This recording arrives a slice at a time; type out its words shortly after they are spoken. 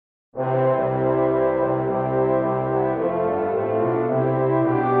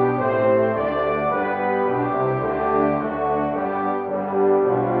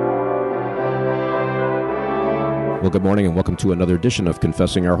good morning, and welcome to another edition of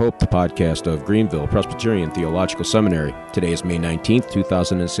Confessing Our Hope, the podcast of Greenville Presbyterian Theological Seminary. Today is May 19th,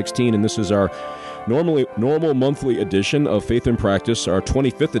 2016, and this is our normal monthly edition of Faith in Practice, our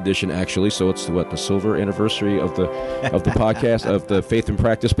 25th edition, actually, so it's, the silver anniversary of the podcast, of the Faith in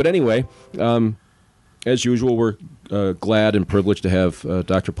Practice. But anyway, as usual, we're glad and privileged to have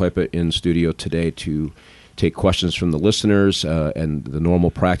Dr. Pipa in studio today to take questions from the listeners and the normal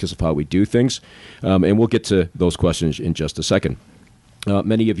practice of how we do things. And we'll get to those questions in just a second.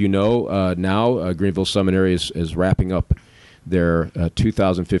 Many of you know now Greenville Seminary is wrapping up their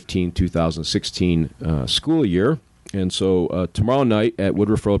 2015-2016 school year. And so tomorrow night at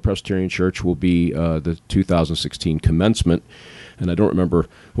Woodruff Road Presbyterian Church will be the 2016 commencement. And I don't remember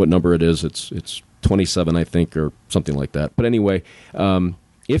what number it is. It's 27, I think, or something like that. But anyway,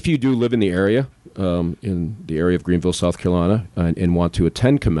 if you do live in the area of Greenville, South Carolina, and want to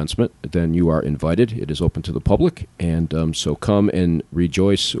attend commencement, then you are invited. It is open to the public, and so come and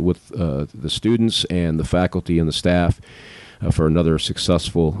rejoice with the students and the faculty and the staff for another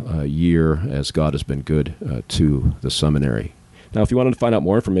successful year as God has been good to the seminary. Now, if you wanted to find out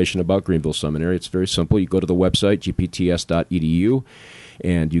more information about Greenville Seminary, it's very simple. You go to the website, gpts.edu,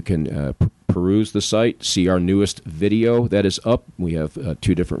 and you can peruse the site, see our newest video that is up. We have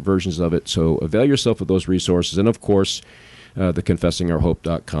two different versions of it, so avail yourself of those resources. And, of course, the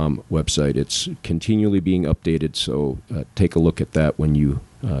confessingourhope.com website. It's continually being updated, so take a look at that when you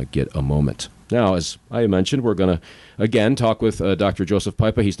get a moment. Now, as I mentioned, we're going to, again, talk with Dr. Joseph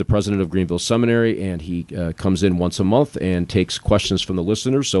Pipa. He's the president of Greenville Seminary, and he comes in once a month and takes questions from the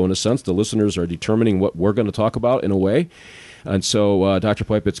listeners. So, in a sense, the listeners are determining what we're going to talk about in a way. And so, Dr.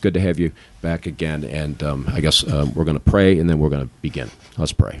 Pipa, it's good to have you back again. And I guess we're going to pray, and then we're going to begin.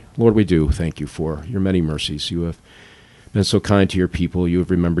 Let's pray. Lord, we do thank you for your many mercies. You have been so kind to your people. You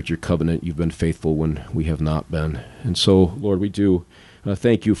have remembered your covenant. You've been faithful when we have not been. And so, Lord, we do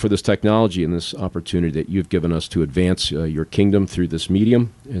thank you for this technology and this opportunity that you've given us to advance your kingdom through this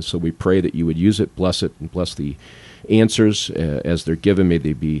medium. And so we pray that you would use it, and bless the answers as they're given. May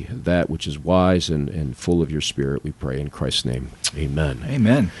they be that which is wise and full of your Spirit, we pray in Christ's name. Amen.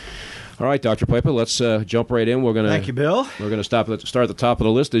 Amen. All right, Dr. Pipa, let's jump right in. Thank you, Bill. We're going to start at the top of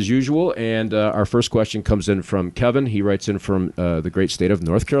the list as usual, and our first question comes in from Kevin. He writes in from the great state of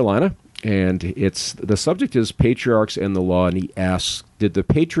North Carolina, and the subject is patriarchs and the law, and he asks, did the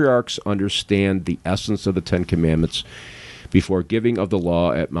patriarchs understand the essence of the Ten Commandments before giving of the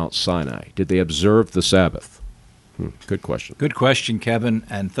law at Mount Sinai? Did they observe the Sabbath? Good question. Good question, Kevin,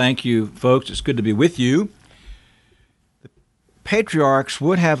 and thank you, folks. It's good to be with you. The patriarchs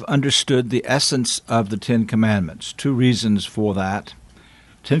would have understood the essence of the Ten Commandments. Two reasons for that.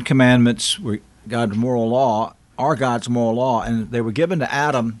 Ten Commandments were God's moral law, are God's moral law, and they were given to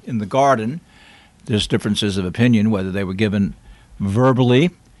Adam in the garden. There's differences of opinion whether they were given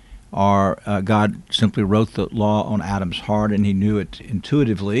verbally or God simply wrote the law on Adam's heart and he knew it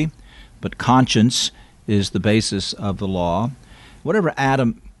intuitively, but conscience is the basis of the law. Whatever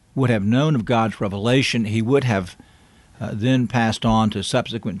Adam would have known of God's revelation, he would have then passed on to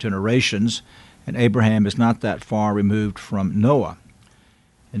subsequent generations, and Abraham is not that far removed from Noah.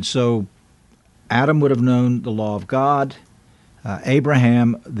 And so Adam would have known the law of God.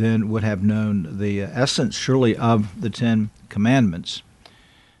 Abraham then would have known the essence, surely, of the Ten Commandments.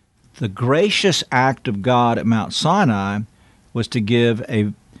 The gracious act of God at Mount Sinai was to give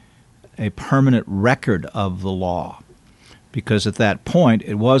a permanent record of the law, because at that point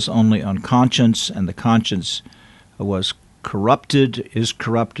it was only on conscience, and the conscience is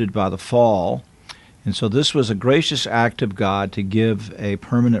corrupted by the fall. And so this was a gracious act of God to give a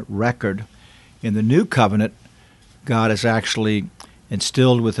permanent record. In the new covenant, God has actually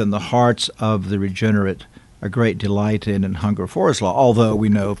instilled within the hearts of the regenerate a great delight in and hunger for his law, although we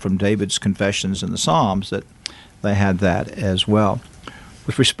know from David's confessions in the Psalms that they had that as well.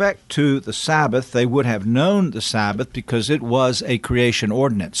 With respect to the Sabbath, they would have known the Sabbath because it was a creation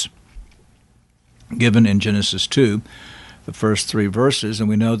ordinance given in Genesis 2, the first three verses, and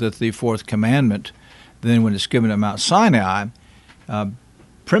we know that the fourth commandment, then when it's given at Mount Sinai,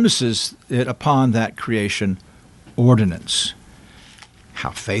 premises it upon that creation ordinance.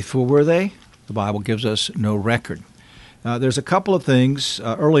 How faithful were they? The Bible gives us no record. There's a couple of things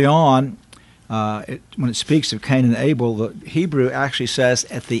early on. When it speaks of Cain and Abel, the Hebrew actually says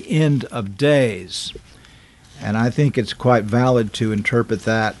at the end of days. And I think it's quite valid to interpret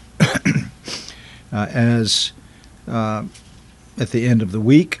that as at the end of the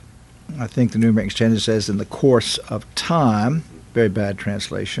week. I think the New American Standard says in the course of time. Very bad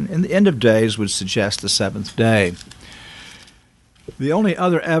translation. And the end of days would suggest the seventh day. The only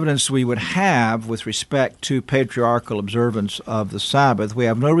other evidence we would have with respect to patriarchal observance of the Sabbath, we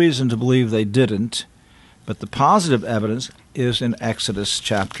have no reason to believe they didn't, but the positive evidence is in Exodus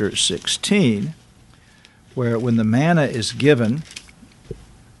chapter 16, where when the manna is given,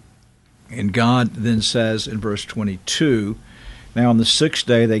 and God then says in verse 22, "Now on the sixth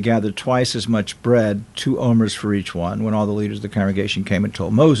day they gathered twice as much bread, 2 omers for each one. When all the leaders of the congregation came and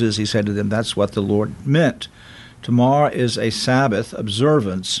told Moses, he said to them, 'That's what the Lord meant. Tomorrow is a Sabbath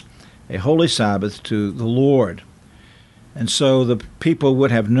observance, a holy Sabbath to the Lord.'" And so the people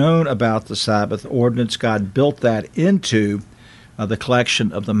would have known about the Sabbath ordinance. God built that into the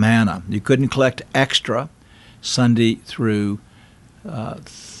collection of the manna. You couldn't collect extra Sunday through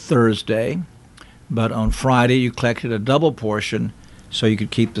Thursday, but on Friday you collected a double portion so you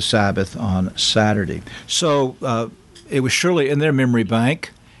could keep the Sabbath on Saturday. So it was surely in their memory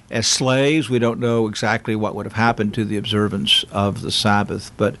bank. As slaves, we don't know exactly what would have happened to the observance of the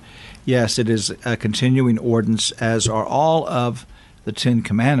Sabbath, but yes, it is a continuing ordinance, as are all of the Ten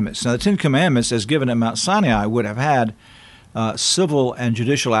Commandments. Now, the Ten Commandments, as given at Mount Sinai, would have had civil and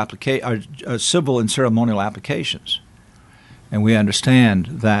civil and ceremonial applications, and we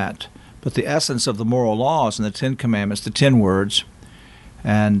understand that. But the essence of the moral laws in the Ten Commandments, the 10 words,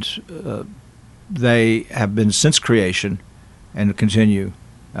 and they have been since creation and continue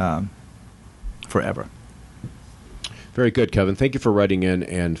forever. Very good, Kevin. Thank you for writing in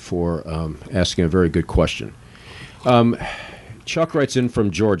and for asking a very good question. Chuck writes in from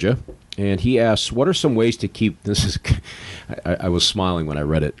Georgia, and he asks, what are some ways to keep, this is, I was smiling when I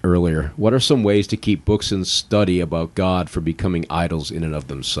read it earlier, what are some ways to keep books and study about God from becoming idols in and of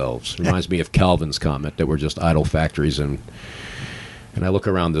themselves? Reminds me of Calvin's comment that we're just idol factories, and I look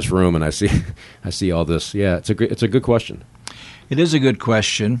around this room and I see all this. Yeah, it's a good question. It is a good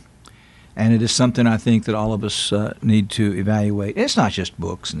question, and it is something I think that all of us need to evaluate. It's not just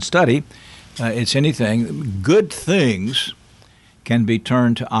books and study. It's anything. Good things can be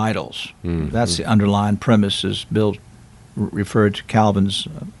turned to idols. Mm-hmm. That's the underlying premise, as Bill referred to Calvin's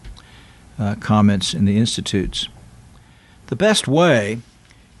comments in the Institutes. The best way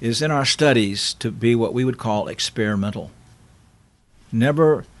is in our studies to be what we would call experimental.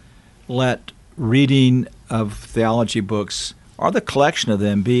 Never let reading of theology books or the collection of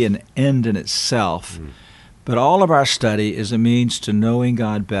them be an end in itself, but all of our study is a means to knowing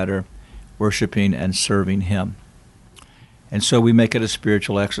God better, worshiping and serving Him. And so we make it a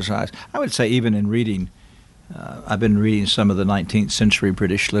spiritual exercise. I would say even in reading, I've been reading some of the 19th century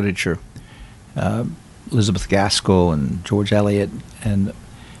British literature, Elizabeth Gaskell and George Eliot,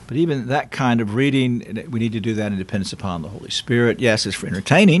 but even that kind of reading, we need to do that in dependence upon the Holy Spirit. Yes, it's for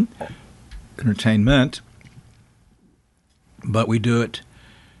entertainment, but we do it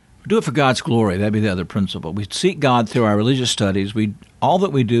for God's glory. That'd be the other principle. We seek God through our religious studies. All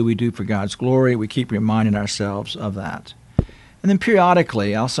that we do for God's glory. We keep reminding ourselves of that. And then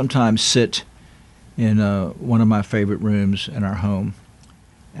periodically, I'll sometimes sit in one of my favorite rooms in our home,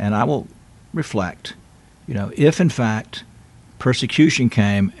 and I will reflect. If in fact persecution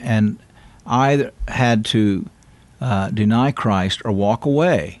came and I had to deny Christ or walk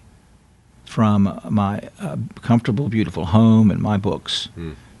away from my comfortable, beautiful home and my books,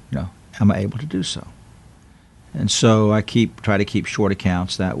 am I able to do so? And so I try to keep short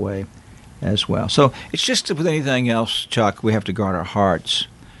accounts that way as well. So it's just with anything else, Chuck, we have to guard our hearts.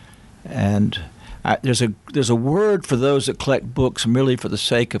 And there's a word for those that collect books merely for the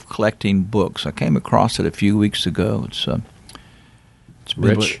sake of collecting books. I came across it a few weeks ago. It's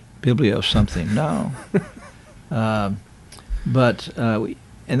Rich? Biblio something. No. And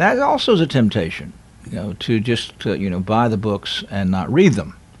that also is a temptation, to just buy the books and not read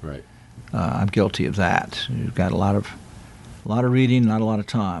them. Right. I'm guilty of that. You've got a lot of reading, not a lot of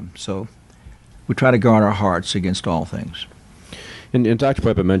time. So we try to guard our hearts against all things. And Dr.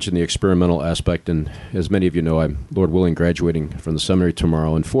 Piper mentioned the experimental aspect, and as many of you know, I'm, Lord willing, graduating from the seminary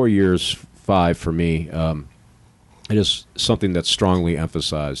tomorrow. In 4 years, 5 for me, it is something that's strongly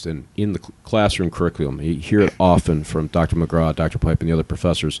emphasized. And in the classroom curriculum, you hear it often from Dr. McGraw, Dr. Pipe, and the other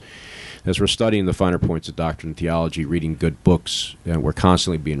professors. As we're studying the finer points of doctrine and theology, reading good books, and we're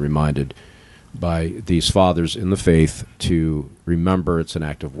constantly being reminded by these fathers in the faith to remember it's an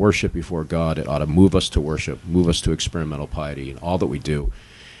act of worship before God. It ought to move us to worship, move us to experimental piety in all that we do.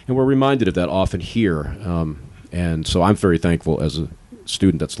 And we're reminded of that often here. And so I'm very thankful as a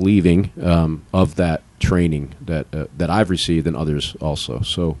student that's leaving of that training that I've received and others also.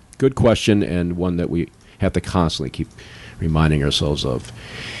 So good question, and one that we have to constantly keep reminding ourselves of.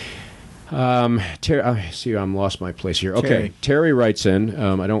 Terry, I see I'm lost my place here. Okay, Terry writes in.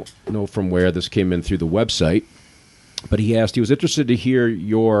 I don't know from where this came in through the website. But he was interested to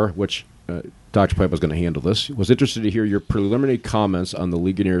hear which Dr. Pipe was going to handle this, was interested to hear your preliminary comments on the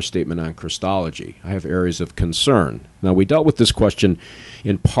Ligonier statement on Christology. I have areas of concern. Now, we dealt with this question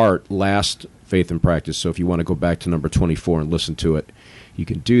in part last Faith and Practice, so if you want to go back to number 24 and listen to it, you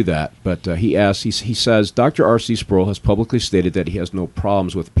can do that. But he says, Dr. R.C. Sproul has publicly stated that he has no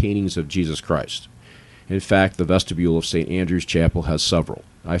problems with paintings of Jesus Christ. In fact, the vestibule of St. Andrew's Chapel has several.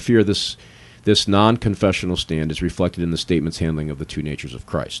 I fear this non-confessional stand is reflected in the statement's handling of the two natures of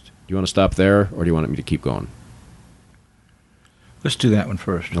Christ. Do you want to stop there, or do you want me to keep going? Let's do that one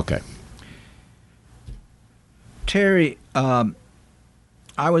first. Okay. Terry,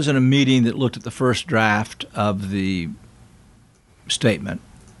 I was in a meeting that looked at the first draft of the statement.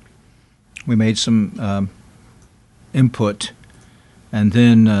 We made some input, and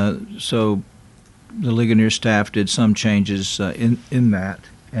then so the Ligonier staff did some changes in that,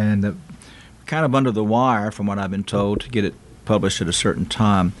 and kind of under the wire, from what I've been told, to get it published at a certain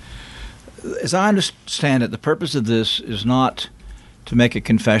time. As I understand it, the purpose of this is not to make a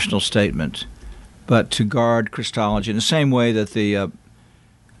confessional statement, but to guard Christology in the same way that the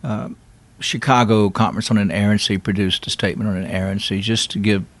Chicago Conference on Inerrancy produced a statement on inerrancy, just to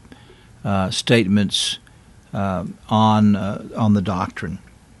give statements on the doctrine.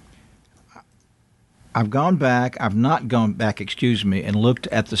 I've not gone back, and looked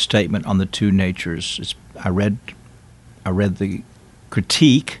at the statement on the two natures. I read the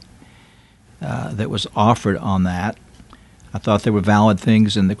critique that was offered on that. I thought there were valid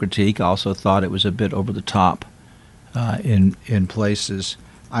things in the critique. I also thought it was a bit over the top in places.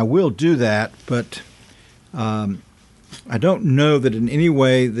 I will do that, but I don't know that in any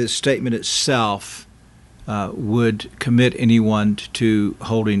way this statement itself would commit anyone to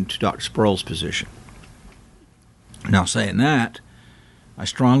holding to Dr. Sproul's position. Now, saying that, I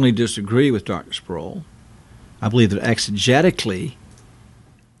strongly disagree with Dr. Sproul. I believe that exegetically,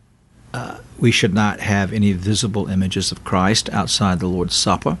 we should not have any visible images of Christ outside the Lord's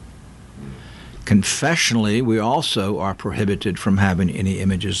Supper. Confessionally, we also are prohibited from having any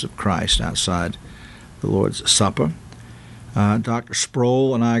images of Christ outside the Lord's Supper. Dr.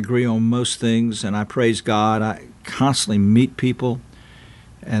 Sproul and I agree on most things, and I praise God. I constantly meet people,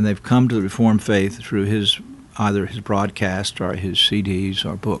 and they've come to the Reformed faith through either his broadcast or his CDs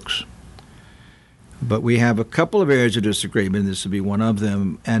or books. But we have a couple of areas of disagreement, and this would be one of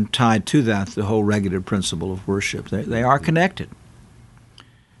them, and tied to that, the whole regulative principle of worship. They are connected.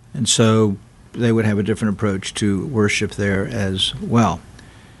 And so they would have a different approach to worship there as well.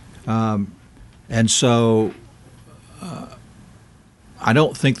 And so I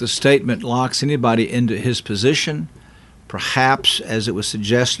don't think the statement locks anybody into his position. Perhaps, as it was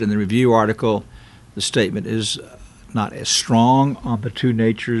suggested in the review article, the statement is not as strong on the two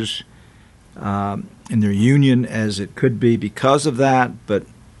natures in their union as it could be because of that, but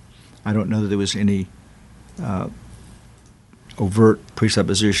I don't know that there was any overt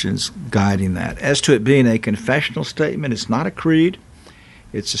presuppositions guiding that. As to it being a confessional statement, it's not a creed.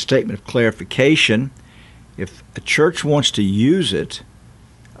 It's a statement of clarification. If a church wants to use it,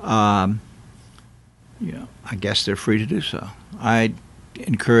 I guess they're free to do so. I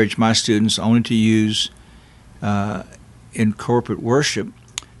encourage my students only to use in corporate worship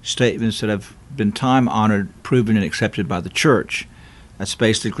statements that have been time-honored, proven, and accepted by the church. That's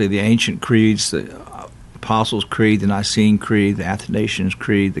basically the ancient creeds, the Apostles' Creed, the Nicene Creed, the Athanasian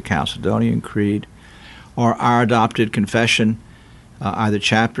Creed, the Chalcedonian Creed, or our adopted confession, either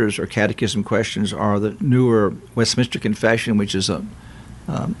chapters or catechism questions, or the newer Westminster Confession, which is a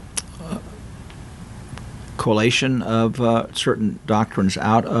collation of certain doctrines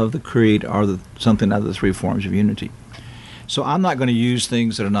out of the creed, or something out of the three forms of unity. So I'm not going to use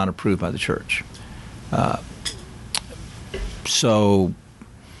things that are not approved by the church. So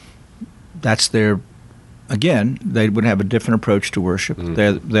that's again, they would have a different approach to worship.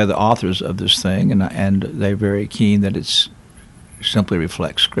 Mm-hmm. They're the authors of this thing, and they're very keen that it simply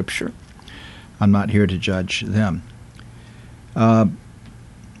reflects Scripture. I'm not here to judge them.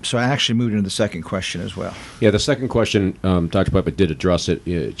 So I actually moved into the second question as well. Yeah, the second question, Dr. Pipe did address it.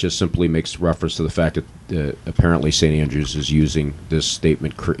 It just simply makes reference to the fact that apparently St. Andrews is using this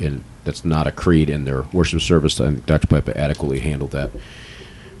statement that's not a creed in their worship service, and Dr. Pipe adequately handled that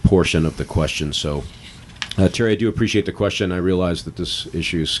portion of the question. So, Terry, I do appreciate the question. I realize that this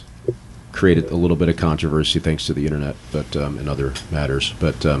issue's created a little bit of controversy thanks to the internet, but and other matters.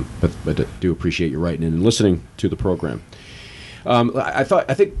 But I do appreciate you writing in and listening to the program. I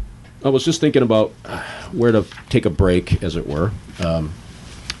was just thinking about where to take a break, as it were,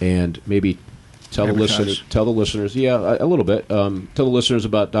 and maybe Tell the listeners, a little bit. Tell the listeners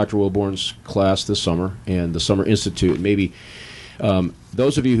about Dr. Wilborn's class this summer and the Summer Institute. Maybe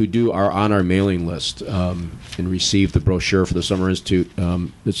those of you who are on our mailing list and receive the brochure for the Summer Institute.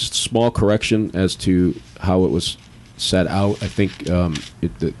 It's a small correction as to how it was set out. I think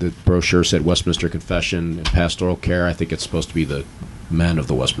the brochure said Westminster Confession and Pastoral Care. I think it's supposed to be the men of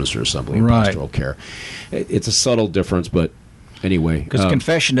the Westminster Assembly and Pastoral Care. It's a subtle difference, but anyway. Because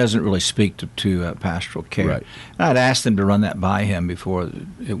confession doesn't really speak to pastoral care. Right. And I'd asked them to run that by him before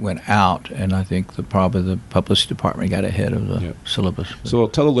it went out, and I think probably the publicity department got ahead of the syllabus. So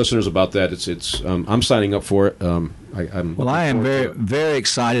tell the listeners about that. It's I'm signing up for it. I am very, very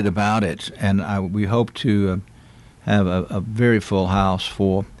excited about it, and we hope to have a very full house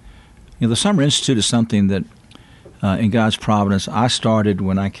for. The Summer Institute is something that, in God's providence, I started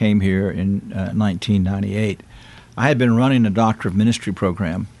when I came here in 1998. I had been running a Doctor of Ministry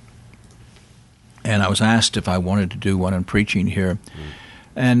program, and I was asked if I wanted to do one on preaching here.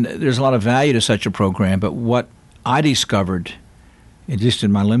 And there's a lot of value to such a program, but what I discovered, just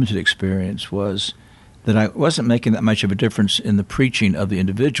in my limited experience, was that I wasn't making that much of a difference in the preaching of the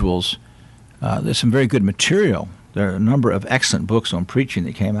individuals. There's some very good material. There are a number of excellent books on preaching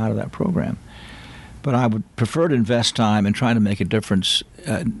that came out of that program. But I would prefer to invest time in trying to make a difference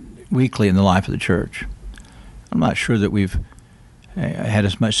weekly in the life of the church. I'm not sure that we've had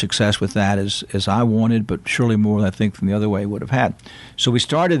as much success with that as I wanted, but surely more, I think, than the other way would have had. So we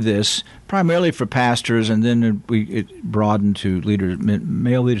started this primarily for pastors, and then it broadened to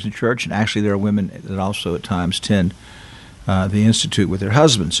male leaders in the church, and actually there are women that also at times attend the Institute with their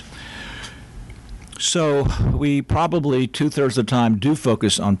husbands. So we probably 2/3 of the time do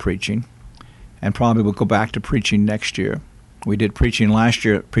focus on preaching, and probably will go back to preaching next year. We did preaching last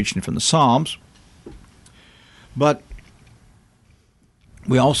year, preaching from the Psalms. But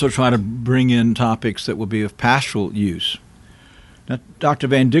we also try to bring in topics that will be of pastoral use. Now, Dr.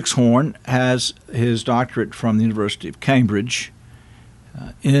 Van Dixhoorn has his doctorate from the University of Cambridge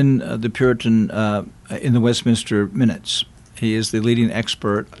in the Puritan, in the Westminster Minutes. He is the leading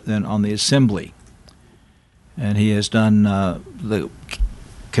expert then on the Assembly, and he has done the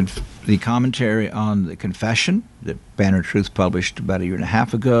commentary on the Confession that Banner Truth published about a year and a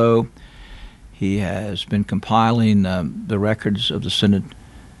half ago. He has been compiling the records of the Synod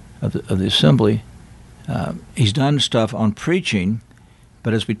of the Assembly. He's done stuff on preaching,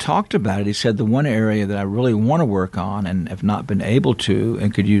 but as we talked about it, he said the one area that I really want to work on and have not been able to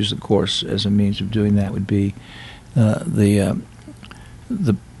and could use the course as a means of doing that would be the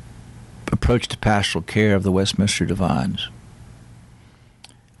approach to pastoral care of the Westminster Divines.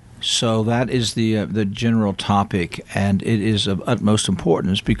 So that is the general topic, and it is of utmost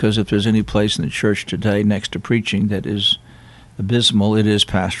importance because if there's any place in the church today next to preaching that is abysmal, it is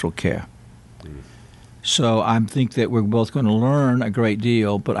pastoral care. So I think that we're both going to learn a great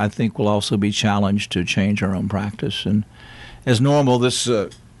deal, but I think we'll also be challenged to change our own practice. And as normal, this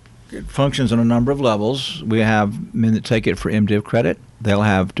it functions on a number of levels. We have men that take it for MDiv credit. They'll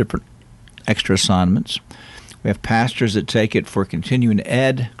have different extra assignments. We have pastors that take it for continuing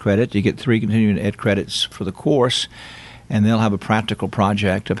ed credit. You get 3 continuing ed credits for the course, and they'll have a practical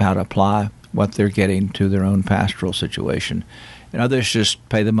project of how to apply what they're getting to their own pastoral situation. And others just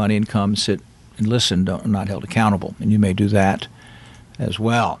pay the money and come, sit, and listen, not held accountable. And you may do that as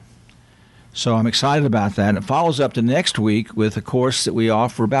well. So I'm excited about that. And it follows up to next week with a course that we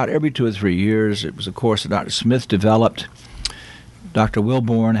offer about every 2 or 3 years. It was a course that Dr. Smith developed. Dr.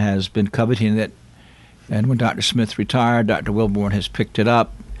 Wilborn has been coveting it. And when Dr. Smith retired, Dr. Wilborn has picked it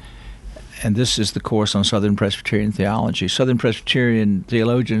up. And this is the course on Southern Presbyterian theology. Southern Presbyterian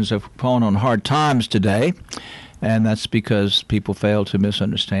theologians have fallen on hard times today, and that's because people fail to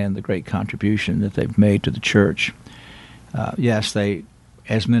misunderstand the great contribution that they've made to the church. Yes, they,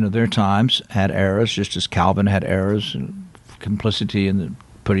 as men of their times, had errors, just as Calvin had errors, and complicity in the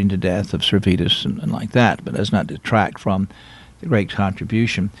putting to death of Servetus and like that, but does not detract from the great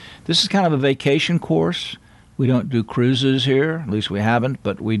contribution. This is kind of a vacation course. We don't do cruises here, at least we haven't,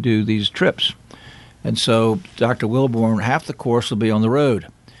 but we do these trips. And so Dr. Wilborn, half the course will be on the road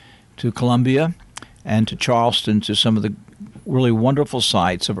to Columbia and to Charleston, to some of the really wonderful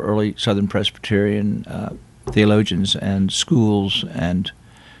sites of early Southern Presbyterian theologians and schools and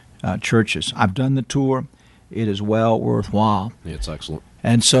churches. I've done the tour. It is well worthwhile. Yeah, it's excellent.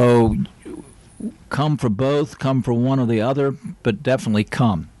 And so come for both, come for one or the other, but definitely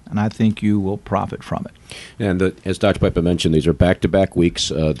come. And I think you will profit from it. And as Dr. Piper mentioned, these are back-to-back weeks.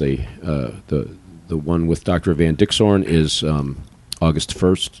 The one with Dr. Van Dixhoorn is August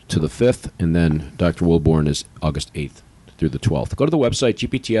 1st to the 5th, and then Dr. Wilborn is August 8th through the 12th. Go to the website,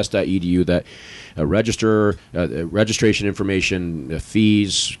 gpts.edu. That registration information,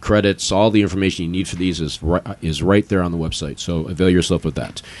 fees, credits, all the information you need for these is right there on the website. So avail yourself of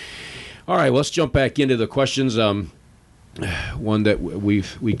that. All right, well, let's jump back into the questions. One that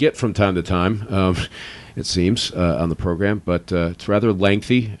we get from time to time, it seems, on the program, but it's rather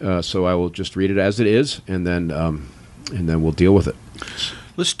lengthy, so I will just read it as it is, and then we'll deal with it.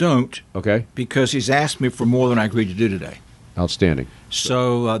 Let's don't. Okay. Because he's asked me for more than I agreed to do today. Outstanding.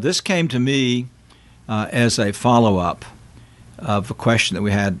 So this came to me as a follow-up of a question that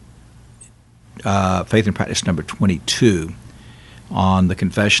we had, Faith and Practice number 22, on the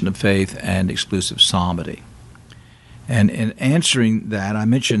confession of faith and exclusive psalmody. And in answering that, I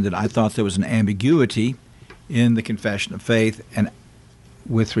mentioned that I thought there was an ambiguity in the confession of faith and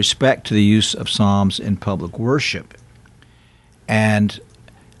with respect to the use of psalms in public worship. And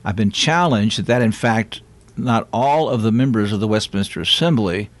I've been challenged that in fact, not all of the members of the Westminster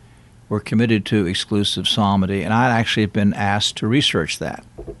Assembly were committed to exclusive psalmody, and I actually have been asked to research that.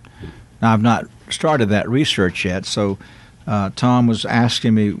 Now, I've not started that research yet, so Tom was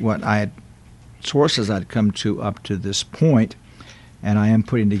asking me what sources I'd come to up to this point, and I am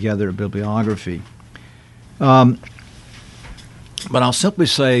putting together a bibliography. But I'll simply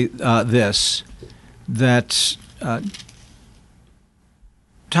say this, that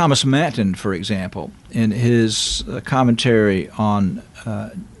Thomas Manton, for example, in his commentary on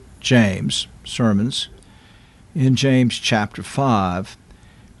James, sermons, in James chapter 5,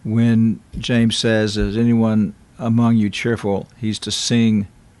 when James says, is anyone among you cheerful, he's to sing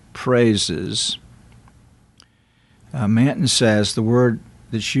praises. Manton says the word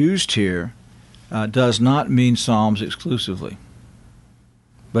that's used here does not mean psalms exclusively.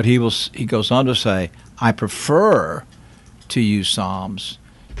 But he goes on to say, I prefer to use psalms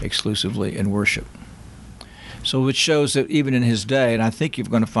exclusively in worship. So which shows that even in his day, and I think you're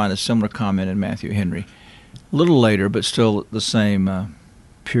going to find a similar comment in Matthew Henry, a little later, but still the same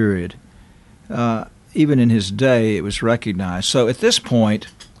period, even in his day it was recognized. So at this point,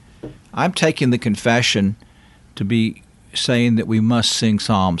 I'm taking the confession to be saying that we must sing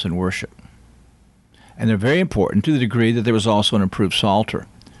psalms in worship. And they're very important to the degree that there was also an improved Psalter.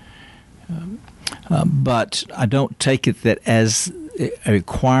 But I don't take it that as a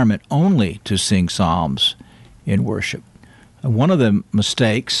requirement only to sing psalms in worship. One of the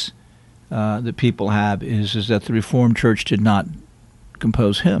mistakes that people have is that the Reformed Church did not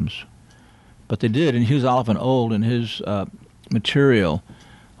compose hymns. But they did, and Hughes Oliphant Old in his material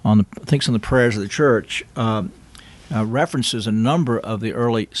on the prayers of the church references a number of the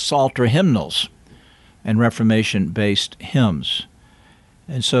early Psalter hymnals and Reformation-based hymns.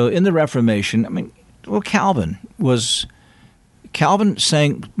 And so in the Reformation, Calvin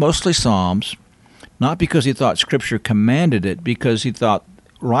sang mostly psalms, not because he thought Scripture commanded it, because he thought,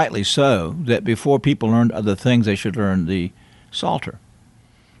 rightly so, that before people learned other things, they should learn the Psalter.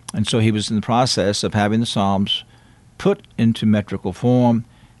 And so he was in the process of having the psalms put into metrical form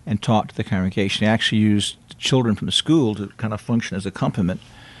and taught to the congregation. He actually used children from the school to kind of function as accompaniment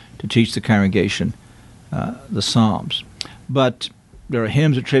to teach the congregation the psalms. But there are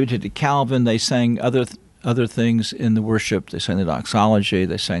hymns attributed to Calvin. They sang other things in the worship. They sang the doxology.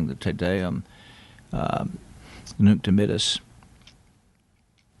 They sang the Te Deum, Nunc Dimittis.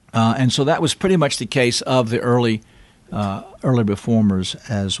 And so that was pretty much the case of the early reformers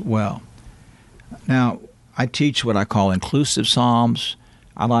as well. Now, I teach what I call inclusive psalms.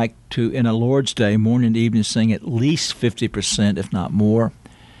 I like to, in a Lord's Day, morning and evening, sing at least 50%, if not more,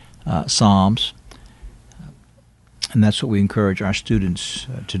 psalms. And that's what we encourage our students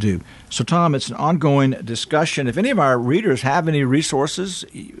to do. So, Tom, it's an ongoing discussion. If any of our readers have any resources,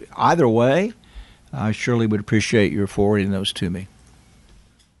 either way, I surely would appreciate your forwarding those to me.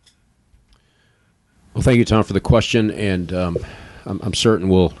 Well, thank you, Tom, for the question, and I'm certain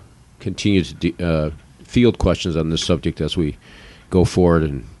we'll continue to field questions on this subject as we go forward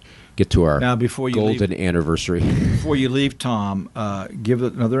and get to our golden anniversary. Before you leave, Tom, give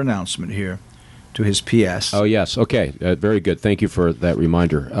another announcement here to his PS. Oh, yes. Okay. Very good. Thank you for that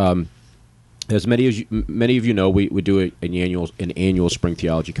reminder. As many of you know, we do an annual spring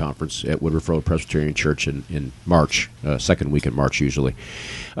theology conference at Woodruff Road Presbyterian Church in March, second week in March usually.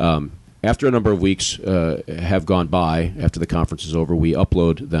 After a number of weeks have gone by, after the conference is over, we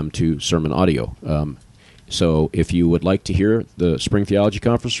upload them to sermon audio. So if you would like to hear the Spring Theology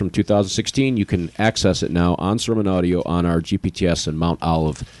Conference from 2016, you can access it now on sermon audio on our GPTS and Mount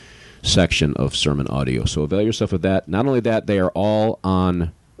Olive section of sermon audio. So avail yourself of that. Not only that, they are all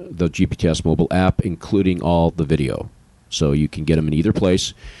on the GPTS mobile app, including all the video. So you can get them in either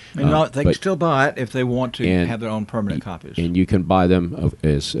place. And they can still buy it if they want to and- have their own permanent copies. And you can buy them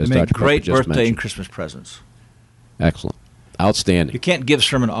as They make Dr. great just birthday and mentioned. Christmas presents. Excellent. Outstanding. You can't give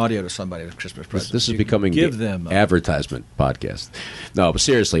sermon audio to somebody as Christmas presents. This is You can becoming give them advertisement podcast. No, but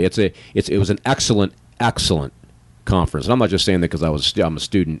seriously, it was an excellent conference. And I'm not just saying that because I'm a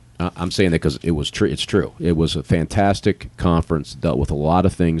student. I'm saying that because it was true. It's true. It was a fantastic conference. Dealt with a lot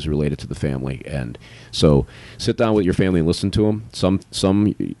of things related to the family, and so sit down with your family and listen to them. Some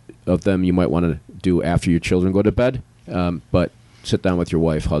of them you might want to do after your children go to bed, but sit down with your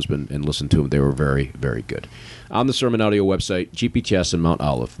wife, husband, and listen to them. They were very, very good. On the Sermon Audio website, GPTS in Mount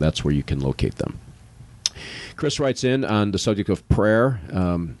Olive. That's where you can locate them. Chris writes in on the subject of prayer.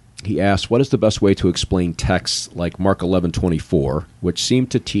 He asks, what is the best way to explain texts like Mark 11:24, which seem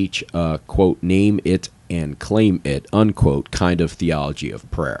to teach a, quote, name it and claim it, unquote, kind of theology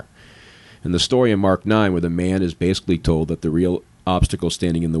of prayer? And the story in Mark 9 where the man is basically told that the real obstacle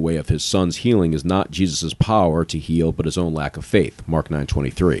standing in the way of his son's healing is not Jesus' power to heal, but his own lack of faith, Mark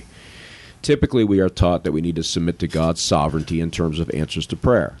 9:23. Typically, we are taught that we need to submit to God's sovereignty in terms of answers to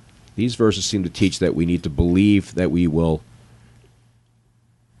prayer. These verses seem to teach that we need to believe that we will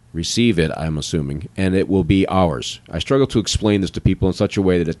receive it, I'm assuming, and it will be ours. I struggle to explain this to people in such a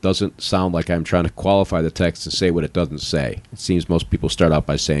way that it doesn't sound like I'm trying to qualify the text and say what it doesn't say. It seems most people start out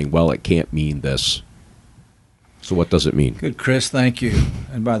by saying, well, it can't mean this. So what does it mean? Good, Chris. Thank you.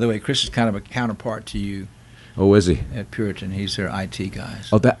 And by the way, Chris is kind of a counterpart to you Oh, is he? at Puritan. He's their IT guy.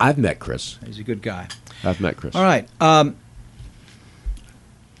 Oh, I've met Chris. He's a good guy. I've met Chris. All right.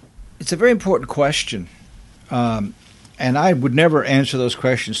 It's a very important question. And I would never answer those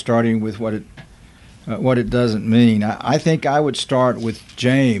questions starting with what it doesn't mean. I think I would start with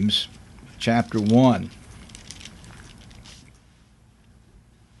James chapter 1,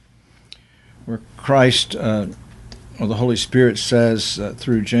 where Christ or the Holy Spirit says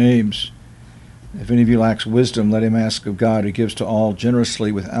through James, if any of you lacks wisdom, let him ask of God, who gives to all generously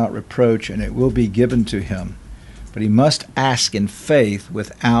without reproach, and it will be given to him. But he must ask in faith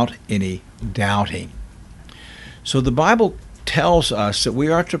without any doubting. So the Bible tells us that we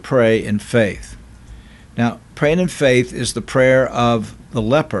are to pray in faith. Now, praying in faith is the prayer of the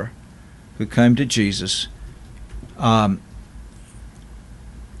leper who came to Jesus. You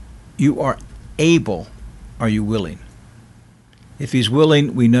are able, are you willing? If he's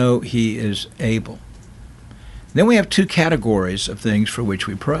willing, we know he is able. Then we have two categories of things for which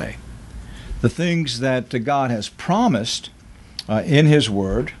we pray. The things that God has promised in his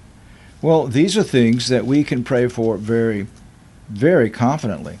word. Well, these are things that we can pray for very, very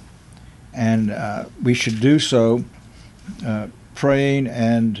confidently. And we should do so praying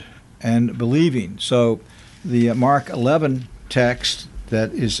and believing. So the Mark 11 text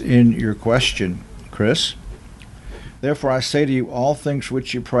that is in your question, Chris, therefore I say to you, all things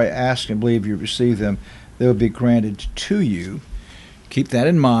which you pray, ask, and believe you receive them, they will be granted to you. Keep that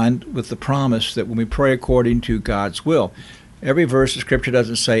in mind with the promise that when we pray according to God's will. Every verse of Scripture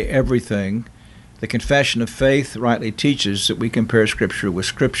doesn't say everything. The Confession of Faith rightly teaches that we compare Scripture with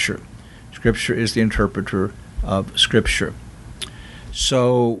Scripture. Scripture is the interpreter of Scripture.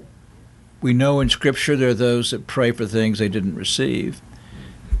 So we know in Scripture there are those that pray for things they didn't receive.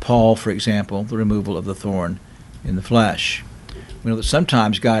 Paul, for example, the removal of the thorn in the flesh. We know that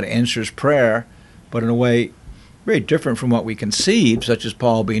sometimes God answers prayer, but in a way very different from what we conceive, such as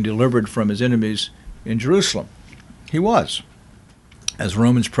Paul being delivered from his enemies in Jerusalem. He was. As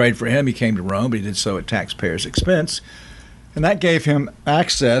Romans prayed for him, he came to Rome, but he did so at taxpayers' expense. And that gave him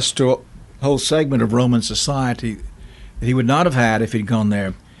access to a whole segment of Roman society that he would not have had if he'd gone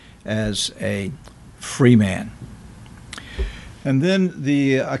there as a free man. And then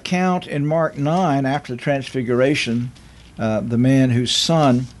the account in Mark 9, after the transfiguration, the man whose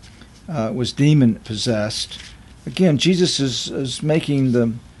son was demon-possessed. Again, Jesus is making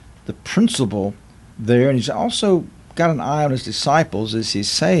the principle there, and he's also got an eye on his disciples as he's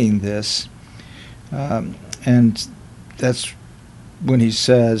saying this. And that's when he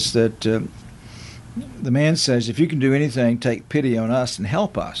says that the man says, if you can do anything, take pity on us and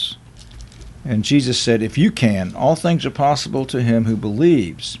help us. And Jesus said, if you can, all things are possible to him who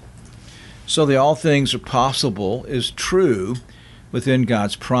believes. So the all things are possible is true within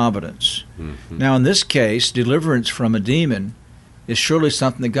God's providence. Mm-hmm. Now, in this case, deliverance from a demon is surely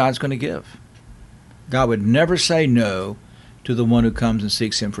something that God's going to give. God would never say no to the one who comes and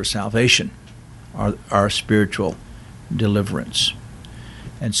seeks him for salvation, our spiritual deliverance.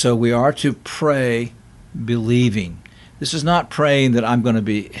 And so we are to pray believing. This is not praying that I'm going to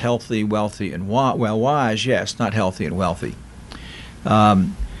be healthy, wealthy, and wise. Yes, not healthy and wealthy.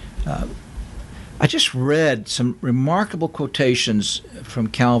 I just read some remarkable quotations from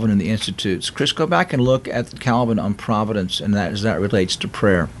Calvin in the Institutes. Chris, go back and look at Calvin on providence and that as that relates to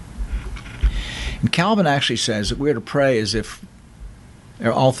prayer. And Calvin actually says that we're to pray as if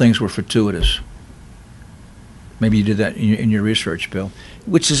all things were fortuitous. Maybe you did that in your research, Bill,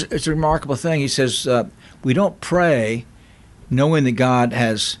 which is it's a remarkable thing. He says we don't pray knowing that God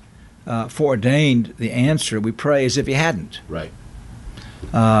has foreordained the answer. We pray as if he hadn't. Right.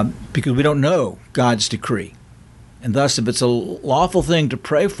 Because we don't know God's decree. And thus, if it's a lawful thing to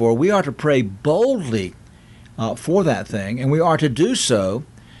pray for, we are to pray boldly for that thing, and we are to do so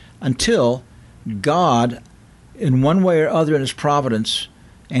until God, in one way or other in his providence,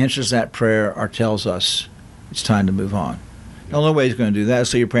 answers that prayer or tells us it's time to move on. The only way he's going to do that is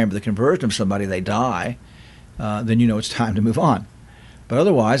so you're praying for the conversion of somebody, they die, then you know it's time to move on. But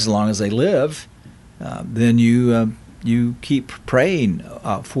otherwise, as long as they live, then you keep praying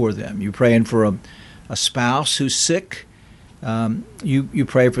for them. You're praying for a spouse who's sick. You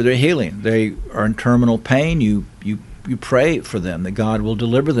pray for their healing. They are in terminal pain. You pray for them, that God will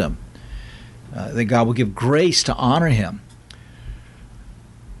deliver them, that God will give grace to honor him.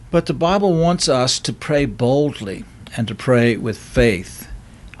 But the Bible wants us to pray boldly and to pray with faith.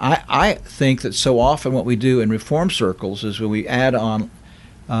 I think that so often what we do in Reform circles is when we add on,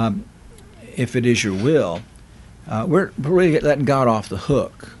 if it is your will, we're really letting God off the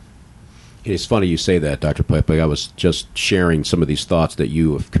hook. It's funny you say that, Dr. Pipe. I was just sharing some of these thoughts that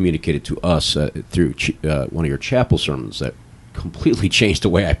you have communicated to us through one of your chapel sermons that completely changed the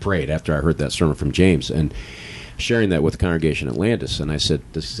way I prayed after I heard that sermon from James, and sharing that with the congregation at Landis. And I said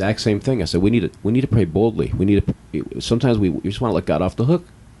the exact same thing. I said we need to pray boldly. Sometimes we just want to let God off the hook.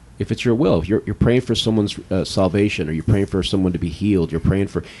 If it's your will, if you're praying for someone's salvation, or you're praying for someone to be healed,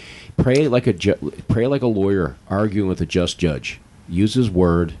 pray like a lawyer arguing with a just judge. Use his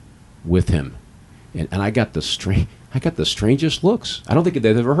word with him, and I got the strangest looks. I don't think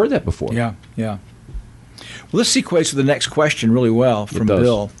they've ever heard that before. Yeah. Well, this segues to the next question really well from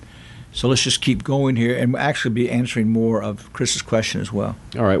Bill. So let's just keep going here, and we'll actually be answering more of Chris's question as well.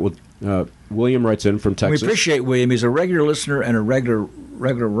 All right. Well, William writes in from Texas. We appreciate William. He's a regular listener and a regular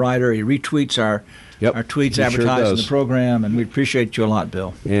writer. He retweets our tweets advertising the program, and we appreciate you a lot,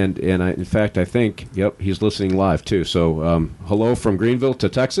 Bill. And in fact, I think, he's listening live, too. So hello from Greenville to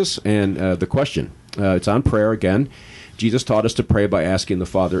Texas, and the question, it's on prayer again. Jesus taught us to pray by asking the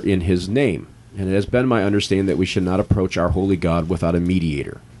Father in his name, and it has been my understanding that we should not approach our holy God without a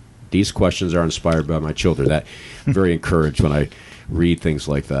mediator. These questions are inspired by my children. That I'm very encouraged when I read things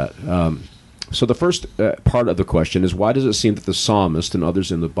like that. So the first part of the question is, why does it seem that the psalmist and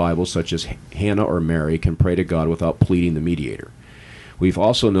others in the Bible, such as Hannah or Mary, can pray to God without pleading the mediator? We've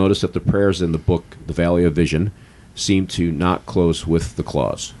also noticed that the prayers in the book, The Valley of Vision, seem to not close with the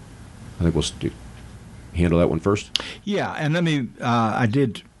clause. I think we'll handle that one first. Yeah, and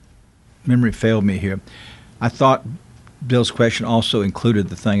memory failed me here. I thought Bill's question also included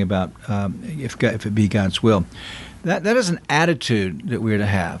the thing about if it be God's will. That is an attitude that we're to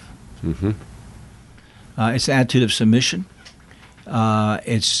have. Mm-hmm. It's an attitude of submission.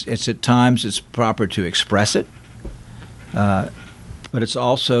 It's at times it's proper to express it, but it's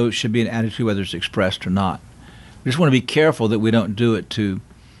also should be an attitude whether it's expressed or not. We just want to be careful that we don't do it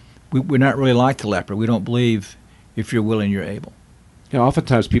we're not really like the leper. We don't believe if you're willing, you're able. Yeah,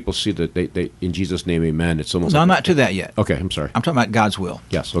 oftentimes people see that they in Jesus' name, amen. It's almost. No, I'm not to that yet. Okay, I'm sorry. I'm talking about God's will.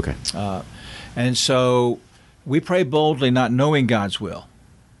 Yes. Okay. And so we pray boldly, not knowing God's will.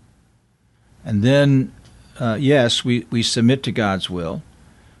 And then, yes, we submit to God's will,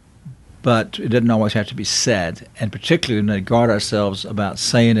 but it doesn't always have to be said, and particularly when we guard ourselves about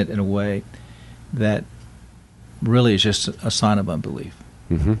saying it in a way that really is just a sign of unbelief.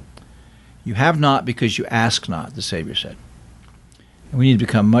 Mm-hmm. You have not because you ask not, the Savior said. And we need to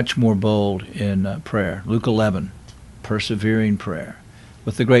become much more bold in prayer. Luke 11, persevering prayer,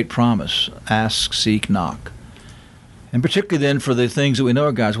 with the great promise, ask, seek, knock. And particularly then for the things that we know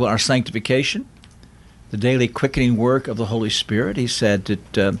are God's will, our sanctification, the daily quickening work of the Holy Spirit. He said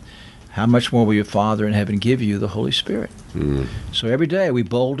that how much more will your Father in heaven give you the Holy Spirit? Mm. So every day we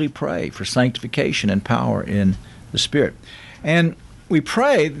boldly pray for sanctification and power in the Spirit. And we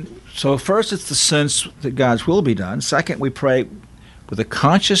pray, so first it's the sense that God's will be done. Second, we pray with a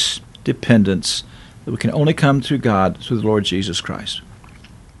conscious dependence that we can only come through God through the Lord Jesus Christ.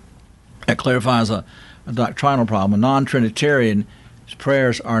 That clarifies a doctrinal problem. A non-Trinitarian, his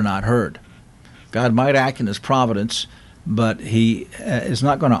prayers are not heard. God might act in his providence, but he is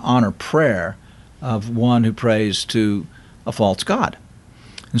not going to honor prayer of one who prays to a false God.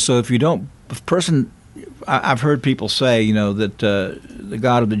 And so if a person I've heard people say, that the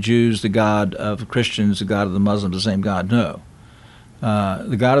God of the Jews, the God of the Christians, the God of the Muslims, the same God. No.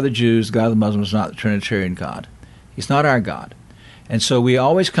 The God of the Jews, the God of the Muslims is not the Trinitarian God. He's not our God. And so we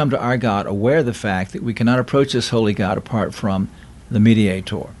always come to our God aware of the fact that we cannot approach this holy God apart from the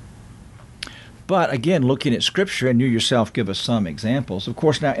mediator. But again, looking at Scripture, and you yourself give us some examples. Of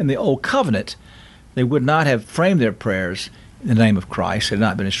course, now in the Old Covenant, they would not have framed their prayers in the name of Christ. They had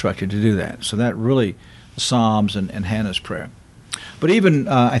not been instructed to do that. So that really, the Psalms and Hannah's prayer. But even,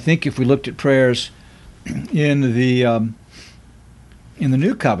 I think if we looked at prayers in the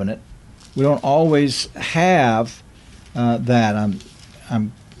New Covenant, we don't always have that.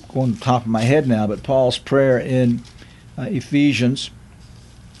 I'm going to the top of my head now, but Paul's prayer in Ephesians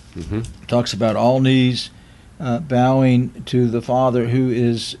talks about all knees bowing to the Father who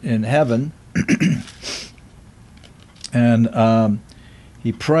is in heaven. And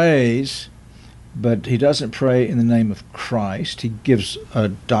he prays, but he doesn't pray in the name of Christ. He gives a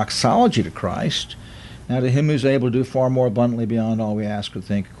doxology to Christ. Now to him who's able to do far more abundantly beyond all we ask or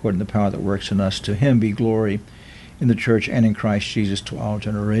think, according to the power that works in us, to him be glory in the church and in Christ Jesus to all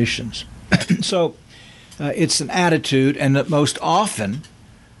generations. So it's an attitude, and that most often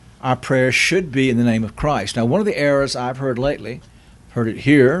our prayer should be in the name of Christ. Now, one of the errors I've heard lately, heard it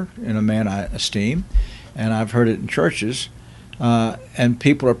here in a man I esteem, and I've heard it in churches, and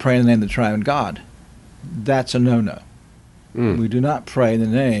people are praying in the name of the triune God. That's a no-no. We do not pray in the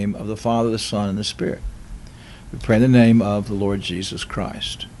name of the Father, the Son, and the Spirit. We pray in the name of the Lord Jesus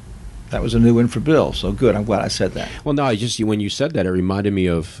Christ. That was a new one for Bill, so good. I'm glad I said that. Well, no, when you said that, it reminded me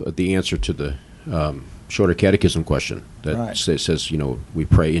of the answer to the Shorter Catechism question that says, we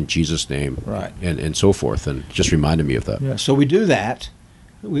pray in Jesus' name, and so forth, and just reminded me of that. Yeah, so we do that.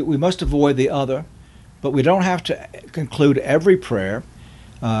 We must avoid the other, but we don't have to conclude every prayer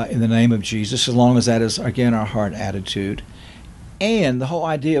in the name of Jesus, as long as that is, again, our heart attitude. And the whole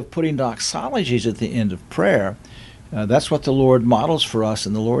idea of putting doxologies at the end of prayer, that's what the Lord models for us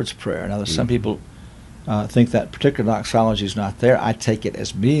in the Lord's Prayer. Now, some people think that particular doxology is not there. I take it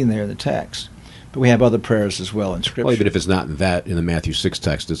as being there in the text. But we have other prayers as well in Scripture. Well, even if it's not in the Matthew 6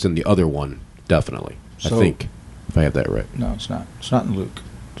 text, it's in the other one, definitely. So, I think, if I have that right. No, it's not. It's not in Luke.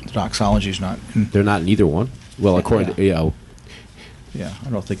 The doxology is not. They're not in either one? Well, according to... Yeah, I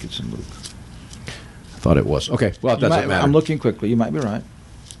don't think it's in Luke. I thought it was. Okay, well, it doesn't matter. I'm looking quickly. You might be right.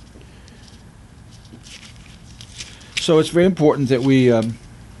 So it's very important that we... no,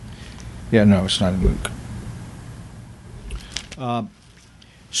 it's not in Luke.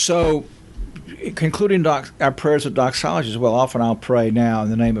 So, concluding our prayers of doxologies, well, often I'll pray now in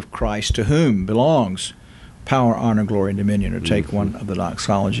the name of Christ, to whom belongs power, honor, glory, and dominion, or take one of the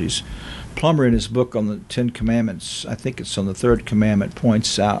doxologies. Plummer, in his book on the Ten Commandments, I think it's on the third commandment,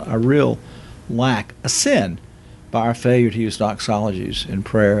 points out a real lack, a sin, by our failure to use doxologies in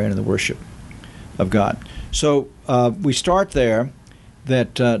prayer and in the worship of God. So we start there,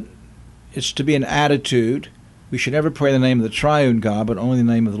 that it's to be an attitude. We should never pray in the name of the triune God, but only in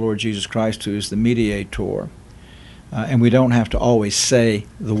the name of the Lord Jesus Christ, who is the mediator. And we don't have to always say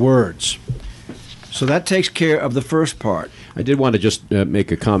the words. So that takes care of the first part. I did want to just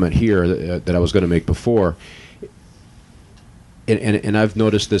make a comment here that I was going to make before. And I've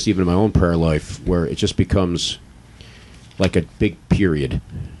noticed this even in my own prayer life, where it just becomes like a big period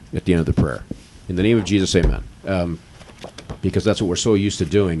at the end of the prayer. In the name of Jesus, amen. Because that's what we're so used to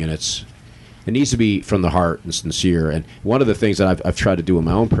doing, and it needs to be from the heart and sincere. And one of the things that I've tried to do in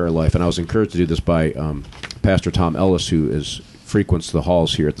my own prayer life, and I was encouraged to do this by Pastor Tom Ellis, who frequents the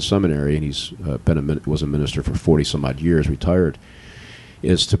halls here at the seminary, and he's was a minister for 40-some-odd years, retired,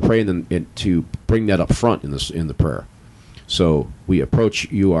 is to pray to bring that up front in the prayer. So we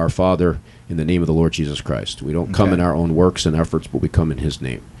approach you, our Father, in the name of the Lord Jesus Christ. We don't come in our own works and efforts, but we come in His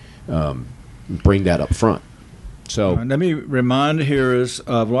name. Bring that up front. So let me remind hearers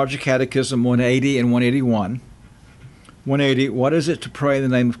of Larger Catechism 180 and 181. 180, what is it to pray in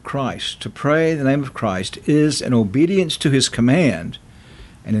the name of Christ? To pray in the name of Christ is in obedience to His command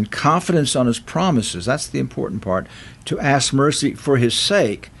and in confidence on His promises. That's the important part. To ask mercy for His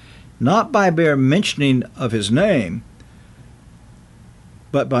sake, not by bare mentioning of His name,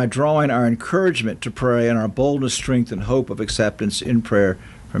 but by drawing our encouragement to pray and our boldness, strength, and hope of acceptance in prayer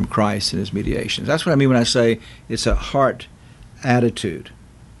from Christ and His mediations. That's what I mean when I say it's a heart attitude.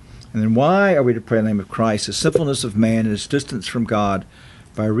 And then why are we to pray in the name of Christ? The sinfulness of man and his distance from God,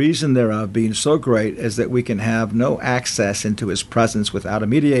 by reason thereof being so great as that we can have no access into His presence without a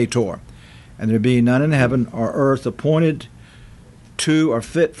mediator, and there being none in heaven or earth appointed two are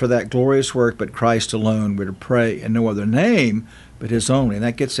fit for that glorious work, but Christ alone. We're to pray in no other name but his only. And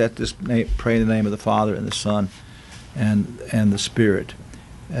that gets at this pray in the name of the Father and the Son and the Spirit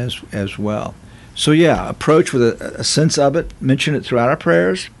as well. So yeah, approach with a sense of it, mention it throughout our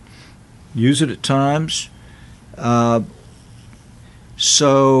prayers, use it at times.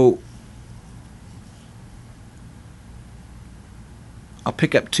 So I'll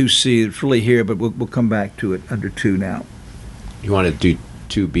pick up 2C. It's really here, but we'll come back to it under 2 now. You want to do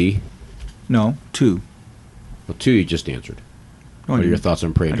 2B? No, 2. Well, 2 you just answered. No, What are your thoughts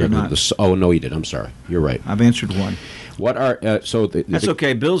on praying directly to the... Oh, no, you did. I'm sorry. You're right. I've answered 1. What are... That's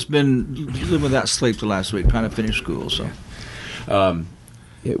okay. Bill's been living without sleep the last week, trying to finish school. So,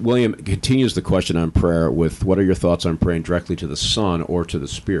 William continues the question on prayer with, what are your thoughts on praying directly to the Son or to the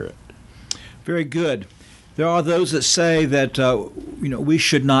Spirit? Very good. There are those that say that we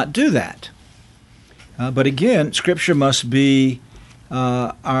should not do that. But again, Scripture must be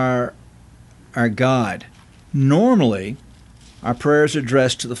our guide. Normally, our prayers are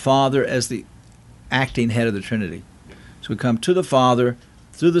addressed to the Father as the acting head of the Trinity. So we come to the Father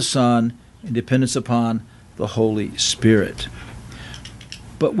through the Son in dependence upon the Holy Spirit.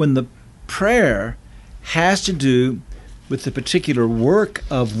 But when the prayer has to do with the particular work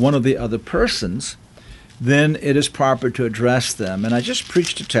of one of the other persons, then it is proper to address them. And I just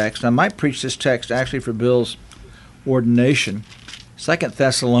preached a text. I might preach this text actually for Bill's ordination. 2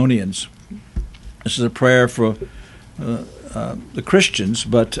 Thessalonians. This is a prayer for the Christians,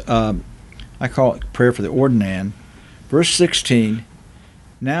 but I call it prayer for the ordinand. Verse 16,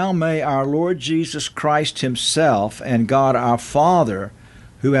 now may our Lord Jesus Christ himself and God our Father,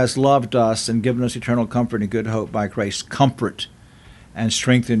 who has loved us and given us eternal comfort and good hope by grace, comfort and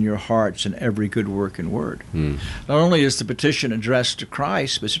strengthen your hearts in every good work and word. Not only is the petition addressed to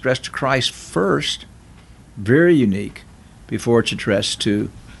Christ, but it's addressed to Christ first, very unique, before it's addressed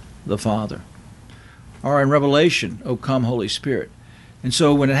to the Father. Or in Revelation, O come, Holy Spirit. And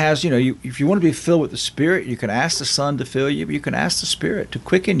so when it has, if you want to be filled with the Spirit, you can ask the Son to fill you, but you can ask the Spirit to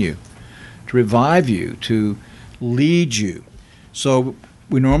quicken you, to revive you, to lead you. So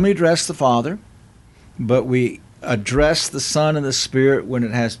we normally address the Father, but we address the Son and the Spirit when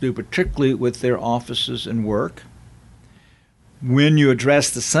it has to do particularly with their offices and work. When you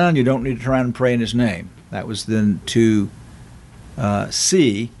address the Son, you don't need to turn around and pray in his name. That was then to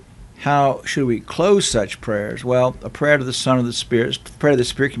see how should we close such prayers. Well, a prayer to the Son of the Spirit, a prayer to the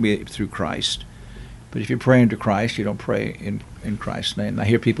Spirit can be through Christ. But if you're praying to Christ, you don't pray in Christ's name. I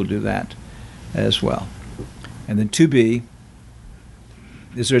hear people do that as well. And then 2B,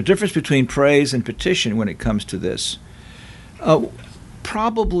 is there a difference between praise and petition when it comes to this?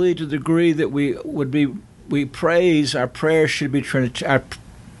 Probably to the degree that we praise, our prayers should be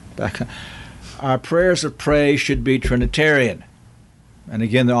our prayers of praise should be Trinitarian. And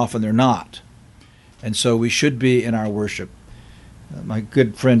again, often they're not. And so we should be in our worship. My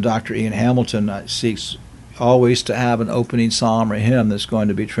good friend Dr. Ian Hamilton seeks always to have an opening psalm or hymn that's going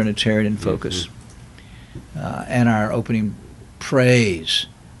to be Trinitarian in focus. And our opening praise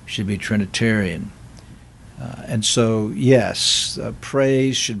should be Trinitarian. And so, yes,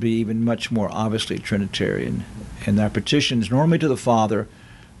 praise should be even much more obviously Trinitarian. And our petitions normally to the Father,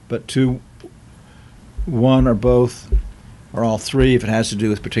 but to one or both or all three if it has to do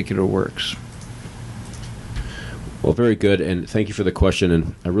with particular works. Well, very good, and thank you for the question,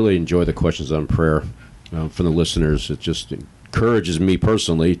 and I really enjoy the questions on prayer from the listeners. It just encourages me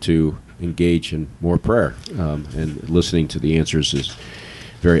personally to engage in more prayer, and listening to the answers is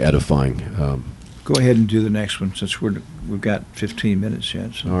very edifying. Go ahead and do the next one since we've got 15 minutes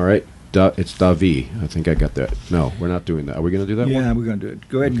yet. So. All right. It's Davi. I think I got that. No, we're not doing that. Are we going to do that one? Yeah, we're going to do it.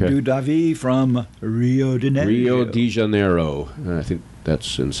 Go ahead and do Davi from Rio de Janeiro. Rio de Janeiro. I think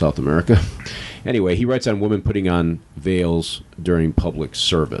that's in South America. Anyway, he writes on women putting on veils during public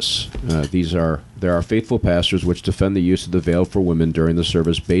service. There are faithful pastors which defend the use of the veil for women during the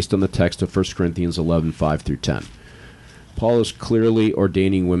service based on the text of 1 Corinthians 11, 5 through 10. Paul is clearly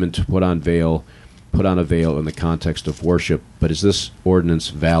ordaining women to put on a veil in the context of worship, but is this ordinance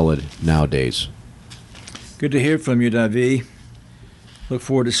valid nowadays? Good to hear from you, Davi. Look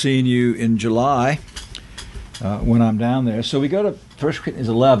forward to seeing you in July when I'm down there. So we go to 1 Corinthians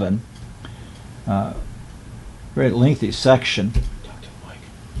 11, very lengthy section.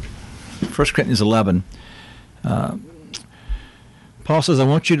 1 Corinthians 11. Paul says,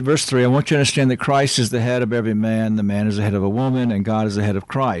 verse 3, I want you to understand that Christ is the head of every man, the man is the head of a woman, and God is the head of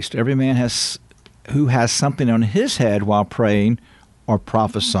Christ. Every man who has something on his head while praying or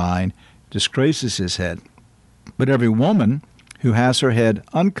prophesying disgraces his head. But every woman who has her head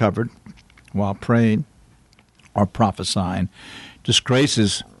uncovered while praying or prophesying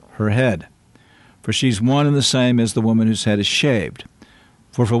disgraces her head. For she's one and the same as the woman whose head is shaved.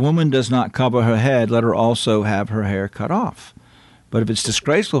 For if a woman does not cover her head, let her also have her hair cut off. But if it's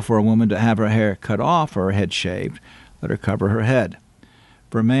disgraceful for a woman to have her hair cut off or her head shaved, let her cover her head.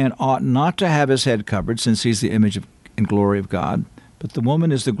 For a man ought not to have his head covered, since he's the image and glory of God, but the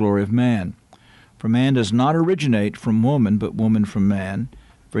woman is the glory of man. For man does not originate from woman, but woman from man.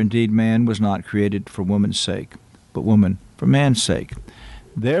 For indeed man was not created for woman's sake, but woman for man's sake.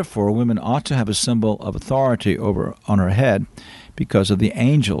 Therefore women ought to have a symbol of authority on her head because of the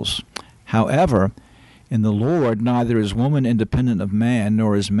angels. However, in the Lord neither is woman independent of man,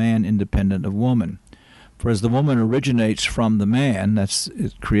 nor is man independent of woman. For as the woman originates from the man, that's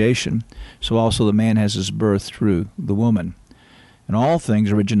creation, so also the man has his birth through the woman. And all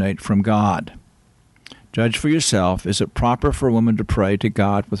things originate from God. Judge for yourself, is it proper for a woman to pray to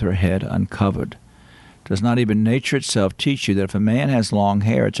God with her head uncovered? Does not even nature itself teach you that if a man has long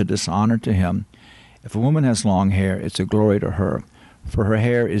hair, it's a dishonor to him? If a woman has long hair, it's a glory to her, for her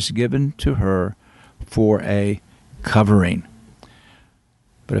hair is given to her for a covering.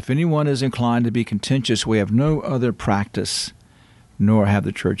 But if anyone is inclined to be contentious, we have no other practice, nor have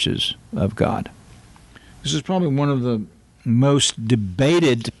the churches of God. This is probably one of the most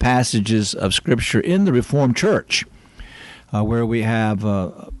debated passages of Scripture in the Reformed Church, where we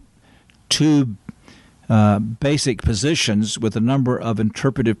have two basic positions with a number of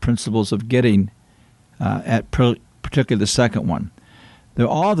interpretive principles of getting at particularly the second one. There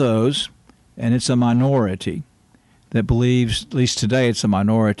are those, and it's a minority, that believes, at least today it's a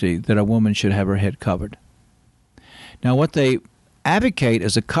minority, that a woman should have her head covered. Now what they advocate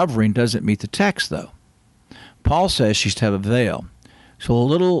as a covering doesn't meet the text, though. Paul says she's to have a veil. So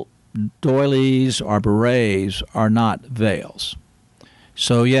little doilies or berets are not veils.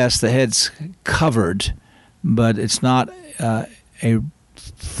 So yes, the head's covered, but it's not a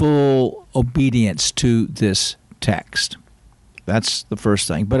full obedience to this text. That's the first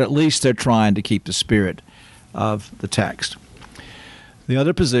thing. But at least they're trying to keep the spirit of the text. The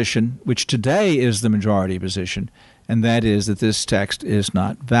other position, which today is the majority position, and that is that this text is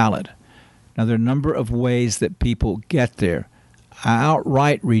not valid. Now, there are a number of ways that people get there. I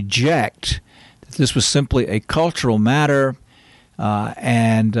outright reject that this was simply a cultural matter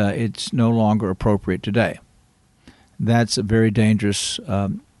and it's no longer appropriate today. That's a very dangerous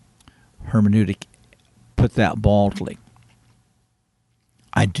hermeneutic, put that baldly.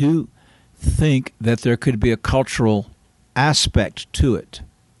 I do think that there could be a cultural aspect to it.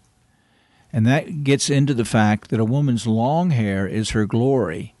 And that gets into the fact that a woman's long hair is her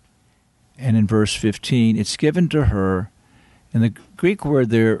glory. And in verse 15, it's given to her, and the Greek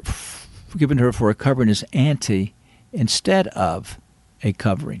word there, given to her for a covering, is anti, instead of a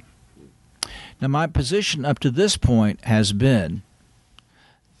covering. Now, my position up to this point has been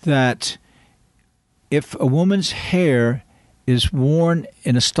that if a woman's hair is worn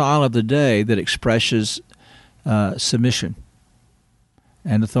in a style of the day that expresses submission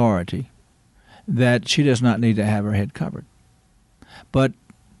and authority, that she does not need to have her head covered. But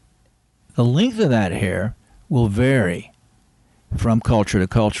the length of that hair will vary from culture to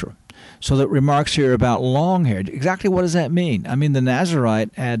culture. So the remarks here about long hair, exactly what does that mean? I mean, the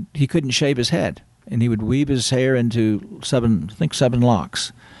Nazarite he couldn't shave his head, and he would weave his hair into seven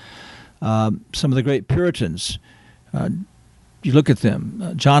locks. Some of the great Puritans, you look at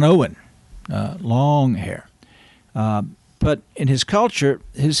them, John Owen, long hair. But in his culture,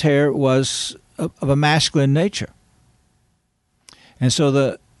 his hair was of a masculine nature. And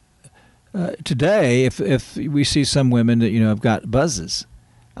so today, if we see some women that have got buzzes,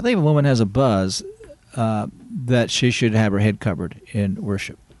 I think if a woman has a buzz, that she should have her head covered in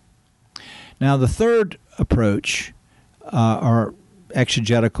worship. Now, the third approach, or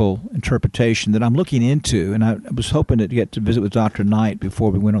exegetical interpretation that I'm looking into, and I was hoping to get to visit with Dr. Knight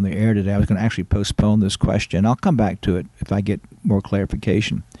before we went on the air today. I was going to actually postpone this question. I'll come back to it if I get more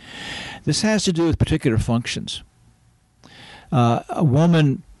clarification. This has to do with particular functions. A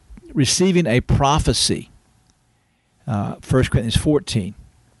woman receiving a prophecy, 1 Corinthians 14,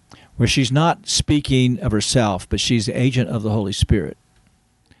 where she's not speaking of herself, but she's the agent of the Holy Spirit.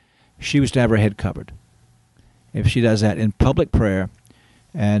 She was to have her head covered. If she does that in public prayer,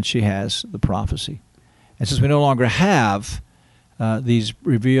 and she has the prophecy. And since we no longer have these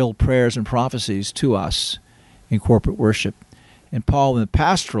revealed prayers and prophecies to us in corporate worship, and Paul in the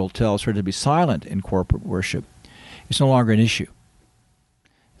pastoral tells her to be silent in corporate worship, it's no longer an issue.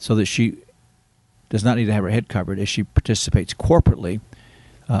 So that she does not need to have her head covered as she participates corporately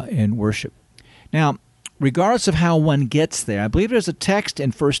in worship. Now, regardless of how one gets there, I believe there's a text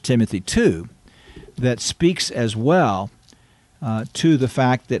in 1 Timothy 2 that speaks as well to the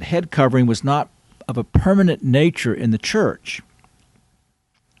fact that head covering was not of a permanent nature in the church.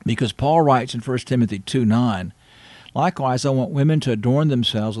 Because Paul writes in 1 Timothy 2:9, "Likewise, I want women to adorn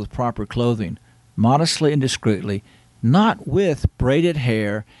themselves with proper clothing, modestly and discreetly, not with braided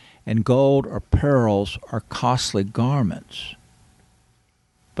hair and gold or pearls or costly garments,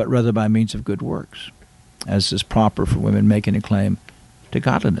 but rather by means of good works, as is proper for women making a claim to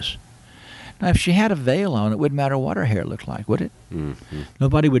godliness." Now, if she had a veil on, it wouldn't matter what her hair looked like, would it? Mm-hmm.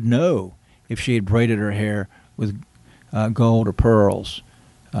 Nobody would know if she had braided her hair with gold or pearls,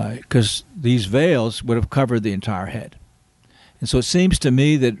 because these veils would have covered the entire head. And so it seems to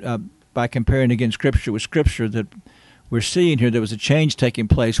me that by comparing again Scripture with Scripture, that we're seeing here there was a change taking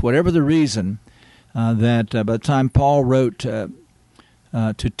place, whatever the reason, that by the time Paul wrote to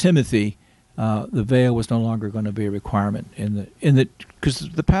Timothy, the veil was no longer going to be a requirement because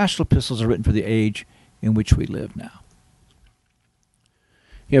the pastoral epistles are written for the age in which we live now.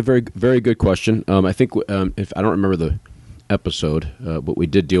 Yeah, very, very good question. I think if I don't remember the episode, but we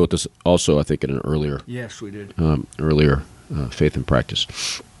did deal with this also. I think in an earlier, Yes, we did. earlier Faith and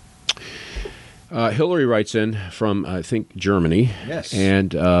Practice. Hillary writes in from I think Germany. Yes,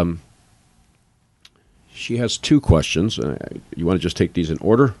 and she has two questions. You want to just take these in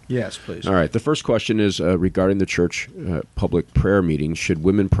order? Yes, please. All right. The first question is regarding the church public prayer meetings. Should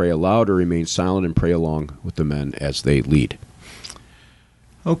women pray aloud or remain silent and pray along with the men as they lead?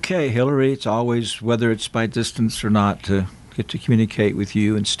 Okay, Hillary, it's always, whether it's by distance or not, to get to communicate with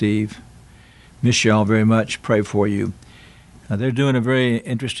you and Steve. Miss y'all very much. Pray for you. They're doing a very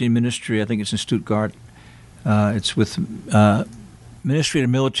interesting ministry. I think it's in Stuttgart. It's with Ministry of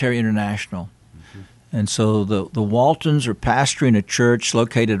Military International. And so the Waltons are pastoring a church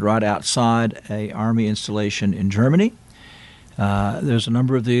located right outside a Army installation in Germany. There's a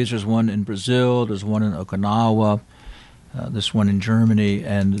number of these. There's one in Brazil. There's one in Okinawa. This one in Germany.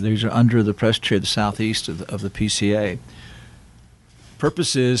 And these are under the Presbytery of the Southeast of the PCA.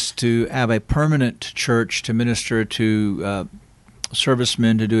 Purpose is to have a permanent church to minister to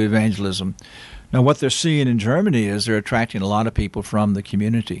servicemen, to do evangelism. Now, what they're seeing in Germany is they're attracting a lot of people from the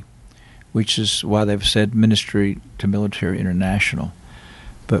community, which is why they've said Ministry to Military International.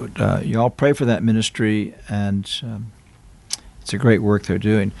 But y'all pray for that ministry, and it's a great work they're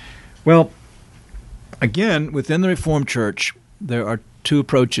doing. Well, again, within the Reformed Church, there are two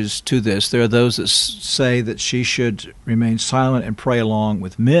approaches to this. There are those that say that she should remain silent and pray along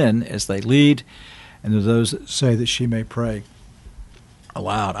with men as they lead, and there are those that say that she may pray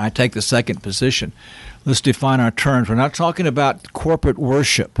aloud. I take the second position. Let's define our terms. We're not talking about corporate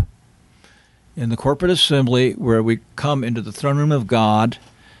worship. In the corporate assembly, where we come into the throne room of God,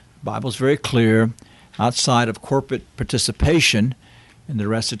 the Bible's very clear, outside of corporate participation in the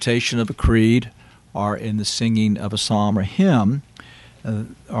recitation of a creed or in the singing of a psalm or hymn,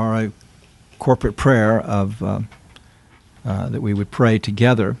 or a corporate prayer of that we would pray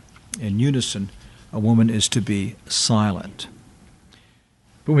together in unison, a woman is to be silent.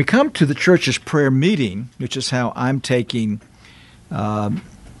 When we come to the church's prayer meeting, which is how I'm taking the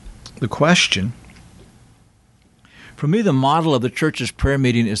question, for me the model of the church's prayer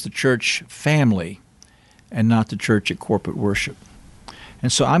meeting is the church family and not the church at corporate worship.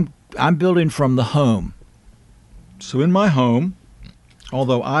 And so I'm building from the home. So in my home,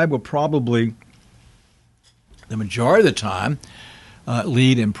 although I will probably, the majority of the time,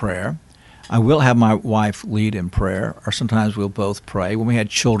 lead in prayer, I will have my wife lead in prayer, or sometimes we'll both pray. When we had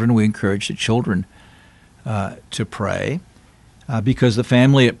children, we encouraged the children to pray. Because the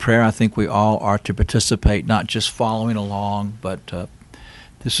family at prayer, I think we all are to participate, not just following along, but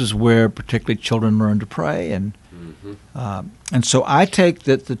this is where particularly children learn to pray. And so I take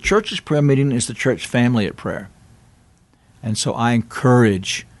that the church's prayer meeting is the church family at prayer. And so I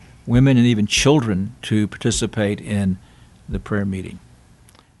encourage women and even children to participate in the prayer meeting.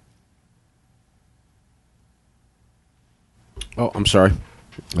 Oh, I'm sorry.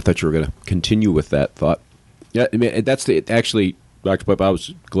 I thought you were going to continue with that thought. Yeah, I mean, actually, Dr. Pope, I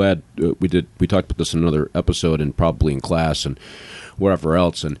was glad we talked about this in another episode and probably in class and wherever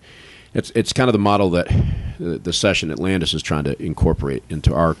else. And it's kind of the model that the session at Landis is trying to incorporate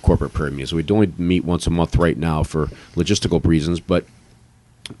into our corporate prayer meetings. We only meet once a month right now for logistical reasons, but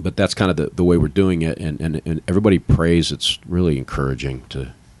that's kind of the way we're doing it. And everybody prays. It's really encouraging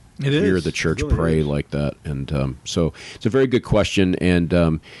to hear the church pray like that. And so it's a very good question. And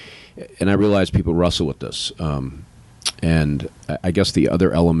I realize people wrestle with this. And I guess the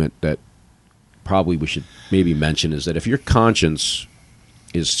other element that probably we should maybe mention is that if your conscience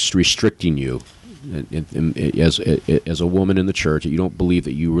is restricting you as a woman in the church, you don't believe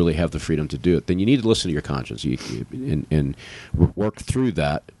that you really have the freedom to do it, then you need to listen to your conscience and work through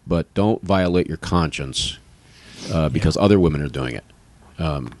that, but don't violate your conscience because other women are doing it.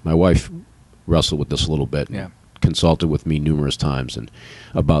 My wife wrestled with this a little bit. Yeah. Consulted with me numerous times and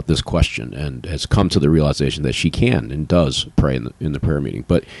about this question, and has come to the realization that she can and does pray in the prayer meeting.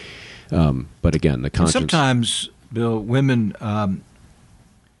 But again, the conscience. And sometimes, Bill, women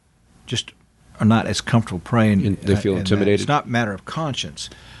just are not as comfortable praying. They feel intimidated. It's not a matter of conscience.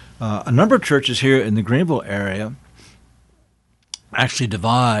 A number of churches here in the Greenville area actually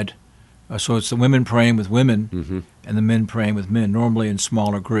divide. So it's the women praying with women and the men praying with men, normally in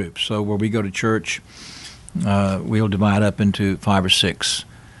smaller groups. So where we go to church, we'll divide up into 5 or 6,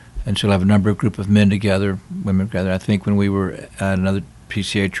 and so we'll have a number of group of men together, women together. I think when we were at another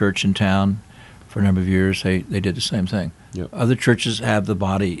PCA church in town for a number of years, they did the same thing. Yep. Other churches have the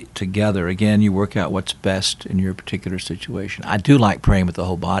body together. Again, you work out what's best in your particular situation. I do like praying with the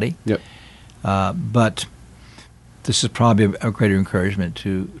whole body, but this is probably a greater encouragement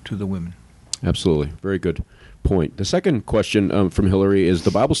to the women. Absolutely. Very good point. The second question from Hillary is,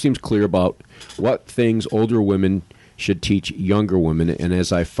 the Bible seems clear about what things older women should teach younger women, and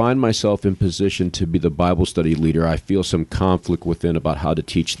as I find myself in position to be the Bible study leader, I feel some conflict within about how to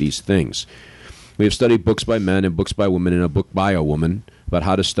teach these things. We have studied books by men and books by women and a book by a woman about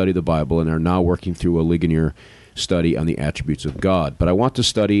how to study the Bible, and are now working through a Ligonier study on the attributes of God. But I want to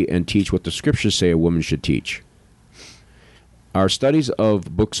study and teach what the Scriptures say a woman should teach. Are studies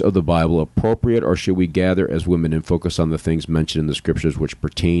of books of the Bible appropriate, or should we gather as women and focus on the things mentioned in the Scriptures which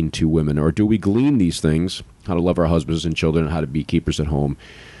pertain to women? Or do we glean these things, how to love our husbands and children and how to be keepers at home,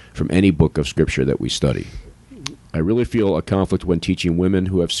 from any book of Scripture that we study? I really feel a conflict when teaching women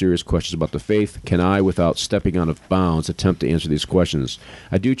who have serious questions about the faith. Can I, without stepping out of bounds, attempt to answer these questions?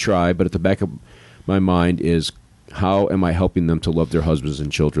 I do try, but at the back of my mind is, how am I helping them to love their husbands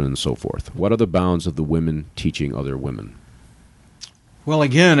and children and so forth? What are the bounds of the women teaching other women? Well,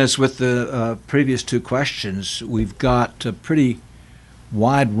 again, as with the previous 2 questions, we've got a pretty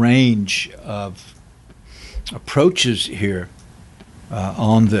wide range of approaches here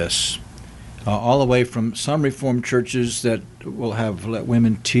on this, all the way from some Reformed churches that will have let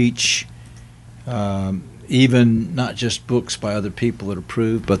women teach even not just books by other people that are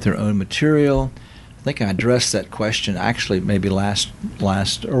approved, but their own material. I think I addressed that question actually maybe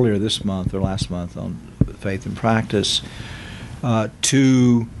earlier this month or last month on Faith and Practice.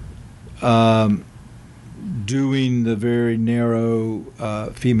 To doing the very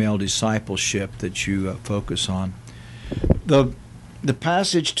narrow female discipleship that you focus on. The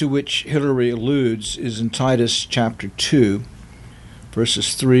passage to which Hillary alludes is in Titus chapter 2,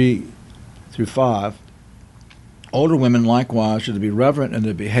 verses 3 through 5. Older women likewise are to be reverent in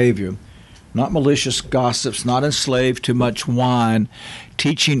their behavior, not malicious gossips, not enslaved to much wine,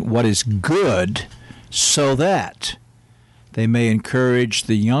 teaching what is good, so that they may encourage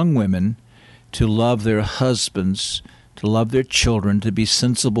the young women to love their husbands, to love their children, to be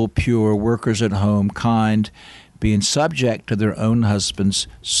sensible, pure, workers at home, kind, being subject to their own husbands,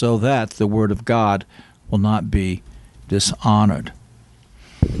 so that the word of God will not be dishonored.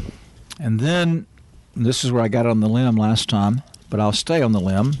 And then, this is where I got on the limb last time, but I'll stay on the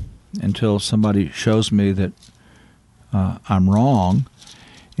limb until somebody shows me that I'm wrong.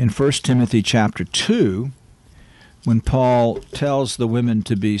 In 1 Timothy chapter 2, when Paul tells the women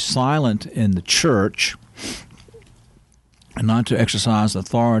to be silent in the church and not to exercise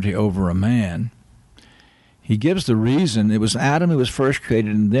authority over a man, he gives the reason. It was Adam who was first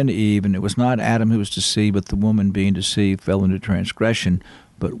created and then Eve, and it was not Adam who was deceived, but the woman being deceived fell into transgression.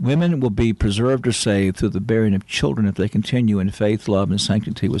 But women will be preserved or saved through the bearing of children if they continue in faith, love, and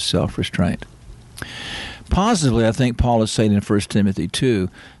sanctity with self-restraint. Positively, I think Paul is saying in 1 Timothy 2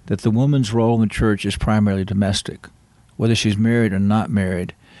 that the woman's role in the church is primarily domestic. Whether she's married or not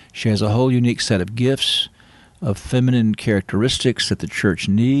married, she has a whole unique set of gifts, of feminine characteristics that the church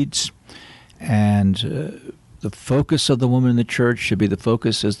needs, and the focus of the woman in the church should be the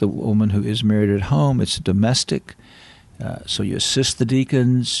focus as the woman who is married at home. It's domestic. So you assist the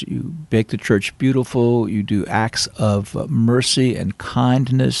deacons, you make the church beautiful, you do acts of mercy and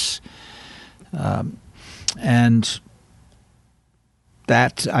kindness, and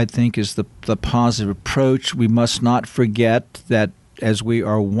that, I think, is the positive approach. We must not forget that as we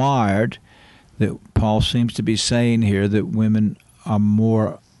are wired, that Paul seems to be saying here that women are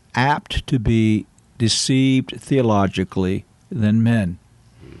more apt to be deceived theologically than men.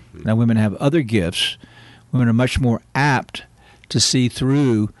 Now, women have other gifts. Women are much more apt to see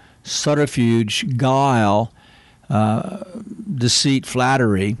through subterfuge, guile, deceit,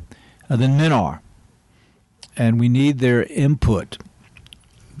 flattery than men are. and we need their input.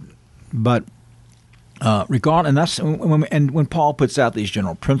 But when Paul puts out these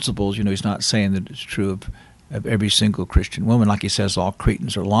general principles, he's not saying that it's true of every single Christian woman. Like he says, all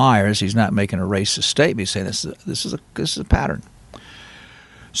Cretans are liars. He's not making a racist statement. He's saying this is a pattern.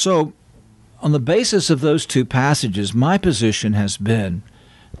 So, on the basis of those two passages, my position has been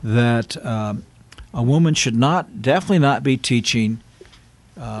that a woman should definitely not be teaching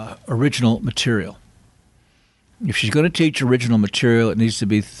original material. If she's going to teach original material, it needs to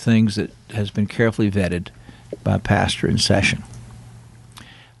be things that has been carefully vetted by a pastor in session.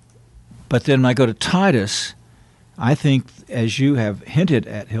 But then when I go to Titus, I think, as you have hinted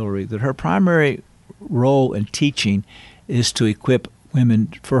at, Hillary, that her primary role in teaching is to equip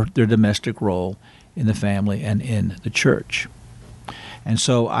women for their domestic role in the family and in the church. And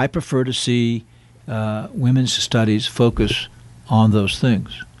so I prefer to see women's studies focus on those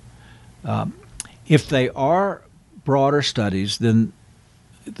things. If they are broader studies, then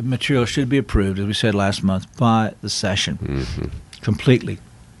the material should be approved, as we said last month, by the session completely,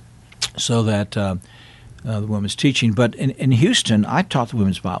 so that the women's teaching. But in Houston, I taught the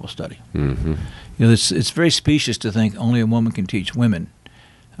women's Bible study. Mm-hmm. It's very specious to think only a woman can teach women.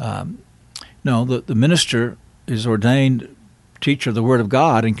 No, the minister is ordained teacher of the Word of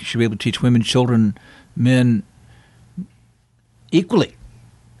God and should be able to teach women, children, men equally.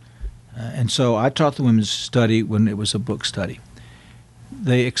 And so I taught the women's study when it was a book study.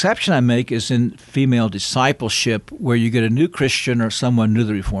 The exception I make is in female discipleship, where you get a new Christian or someone new to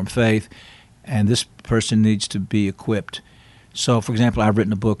the Reformed faith, and this person needs to be equipped. So, for example, I've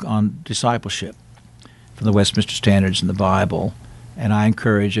written a book on discipleship from the Westminster Standards and the Bible, and I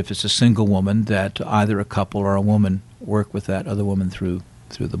encourage, if it's a single woman, that either a couple or a woman work with that other woman through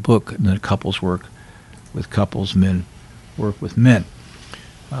the book, and then couples work with couples, men work with men.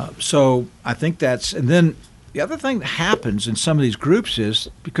 So I think that's, and then the other thing that happens in some of these groups is,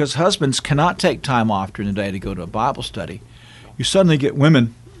 because husbands cannot take time off during the day to go to a Bible study, you suddenly get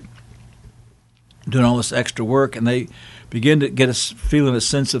women doing all this extra work, and they begin to get a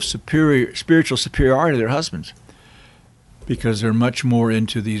sense of spiritual superiority to their husbands, because they're much more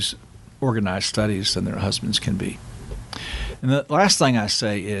into these organized studies than their husbands can be. And the last thing I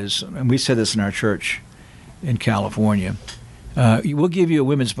say is, and we said this in our church in California, we'll give you a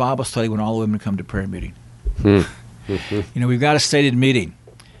women's Bible study when all the women come to prayer meeting. We've got a stated meeting,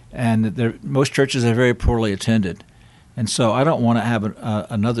 and most churches are very poorly attended. And so I don't want to have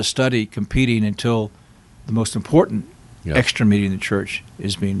another study competing until the most important extra meeting in the church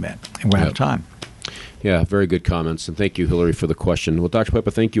is being met. And we're out of time. Yeah, very good comments. And thank you, Hillary, for the question. Well, Dr.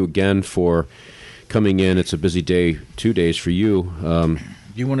 Pipa, thank you again for coming in. It's a busy day, 2 days for you. Do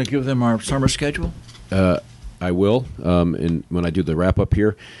you want to give them our summer schedule? I will, when I do the wrap-up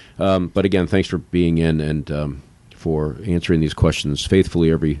here. But again, thanks for being in and for answering these questions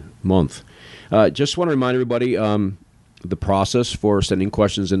faithfully every month. Just want to remind everybody the process for sending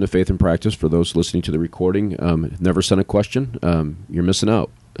questions into Faith and Practice. For those listening to the recording, never sent a question, you're missing out,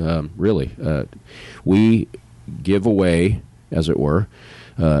 really. We give away, as it were,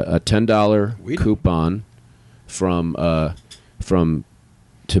 a $10 coupon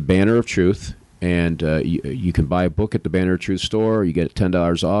to Banner of Truth. And you can buy a book at the Banner of Truth store. You get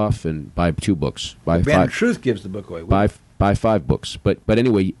 $10 off, and buy 2 books. Banner of Truth gives the book away. Buy 5 books. But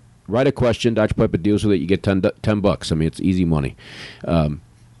anyway, write a question. Dr. Pipa deals with it. You get $10. I mean, it's easy money.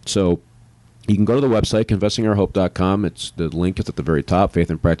 So you can go to the website, confessingourhope.com. The link is at the very top. Faith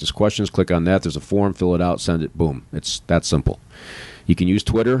and Practice questions. Click on that. There's a form. Fill it out. Send it. Boom. It's that simple. You can use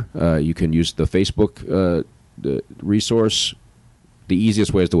Twitter. You can use the Facebook resource. The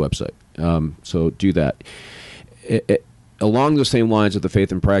easiest way is the website. So do that. Along the same lines of the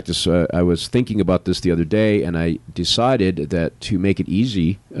Faith and Practice, I was thinking about this the other day, and I decided that to make it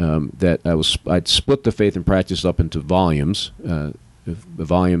easy, I'd split the Faith and Practice up into volumes,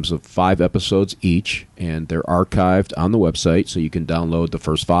 volumes of 5 episodes each, and they're archived on the website, so you can download the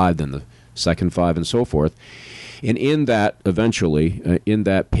first 5, then the second 5, and so forth. And in that, eventually, in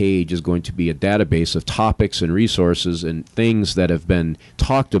that page is going to be a database of topics and resources and things that have been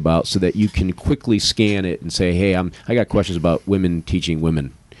talked about, so that you can quickly scan it and say, hey, I got questions about women teaching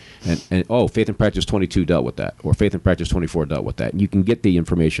women. And Faith and Practice 22 dealt with that, or Faith and Practice 24 dealt with that. And you can get the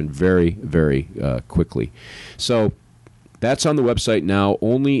information very, very quickly. So that's on the website now,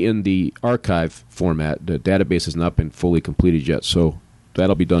 only in the archive format. The database has not been fully completed yet, so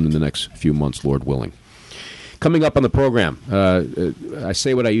that'll be done in the next few months, Lord willing. Coming up on the program, I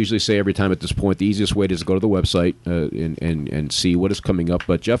say what I usually say every time at this point. The easiest way is to go to the website and see what is coming up.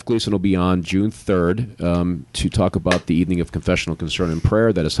 But Jeff Gleason will be on June 3rd to talk about the Evening of Confessional Concern and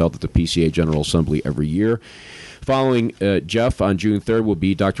Prayer that is held at the PCA General Assembly every year. Following Jeff on June 3rd will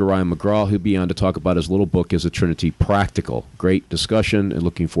be Dr. Ryan McGraw. He'll be on to talk about his little book, Is a Trinity Practical? Great discussion, and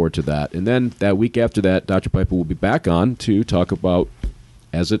looking forward to that. And then that week after that, Dr. Piper will be back on to talk about,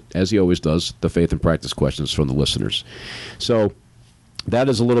 as he always does, the faith and practice questions from the listeners. So that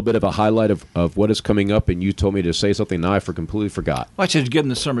is a little bit of a highlight of what is coming up, and you told me to say something now I completely forgot. Well, I should give them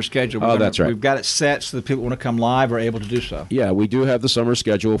the summer schedule. That's right. We've got it set so that people who want to come live are able to do so. Yeah, we do have the summer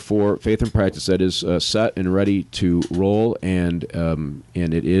schedule for Faith and Practice that is set and ready to roll, and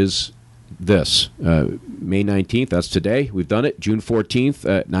it is this. May 19th, that's today. We've done it. June 14th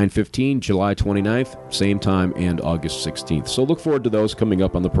at 9:15, July 29th, same time, and August 16th. So look forward to those coming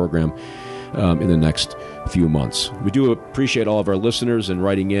up on the program in the next few months. We do appreciate all of our listeners and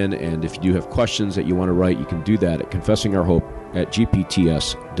writing in, and if you do have questions that you want to write, you can do that at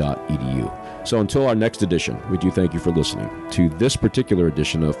confessingourhope@gpts.edu. So until our next edition, we do thank you for listening to this particular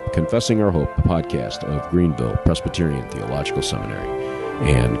edition of Confessing Our Hope, a podcast of Greenville Presbyterian Theological Seminary.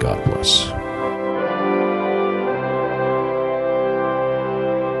 And God bless.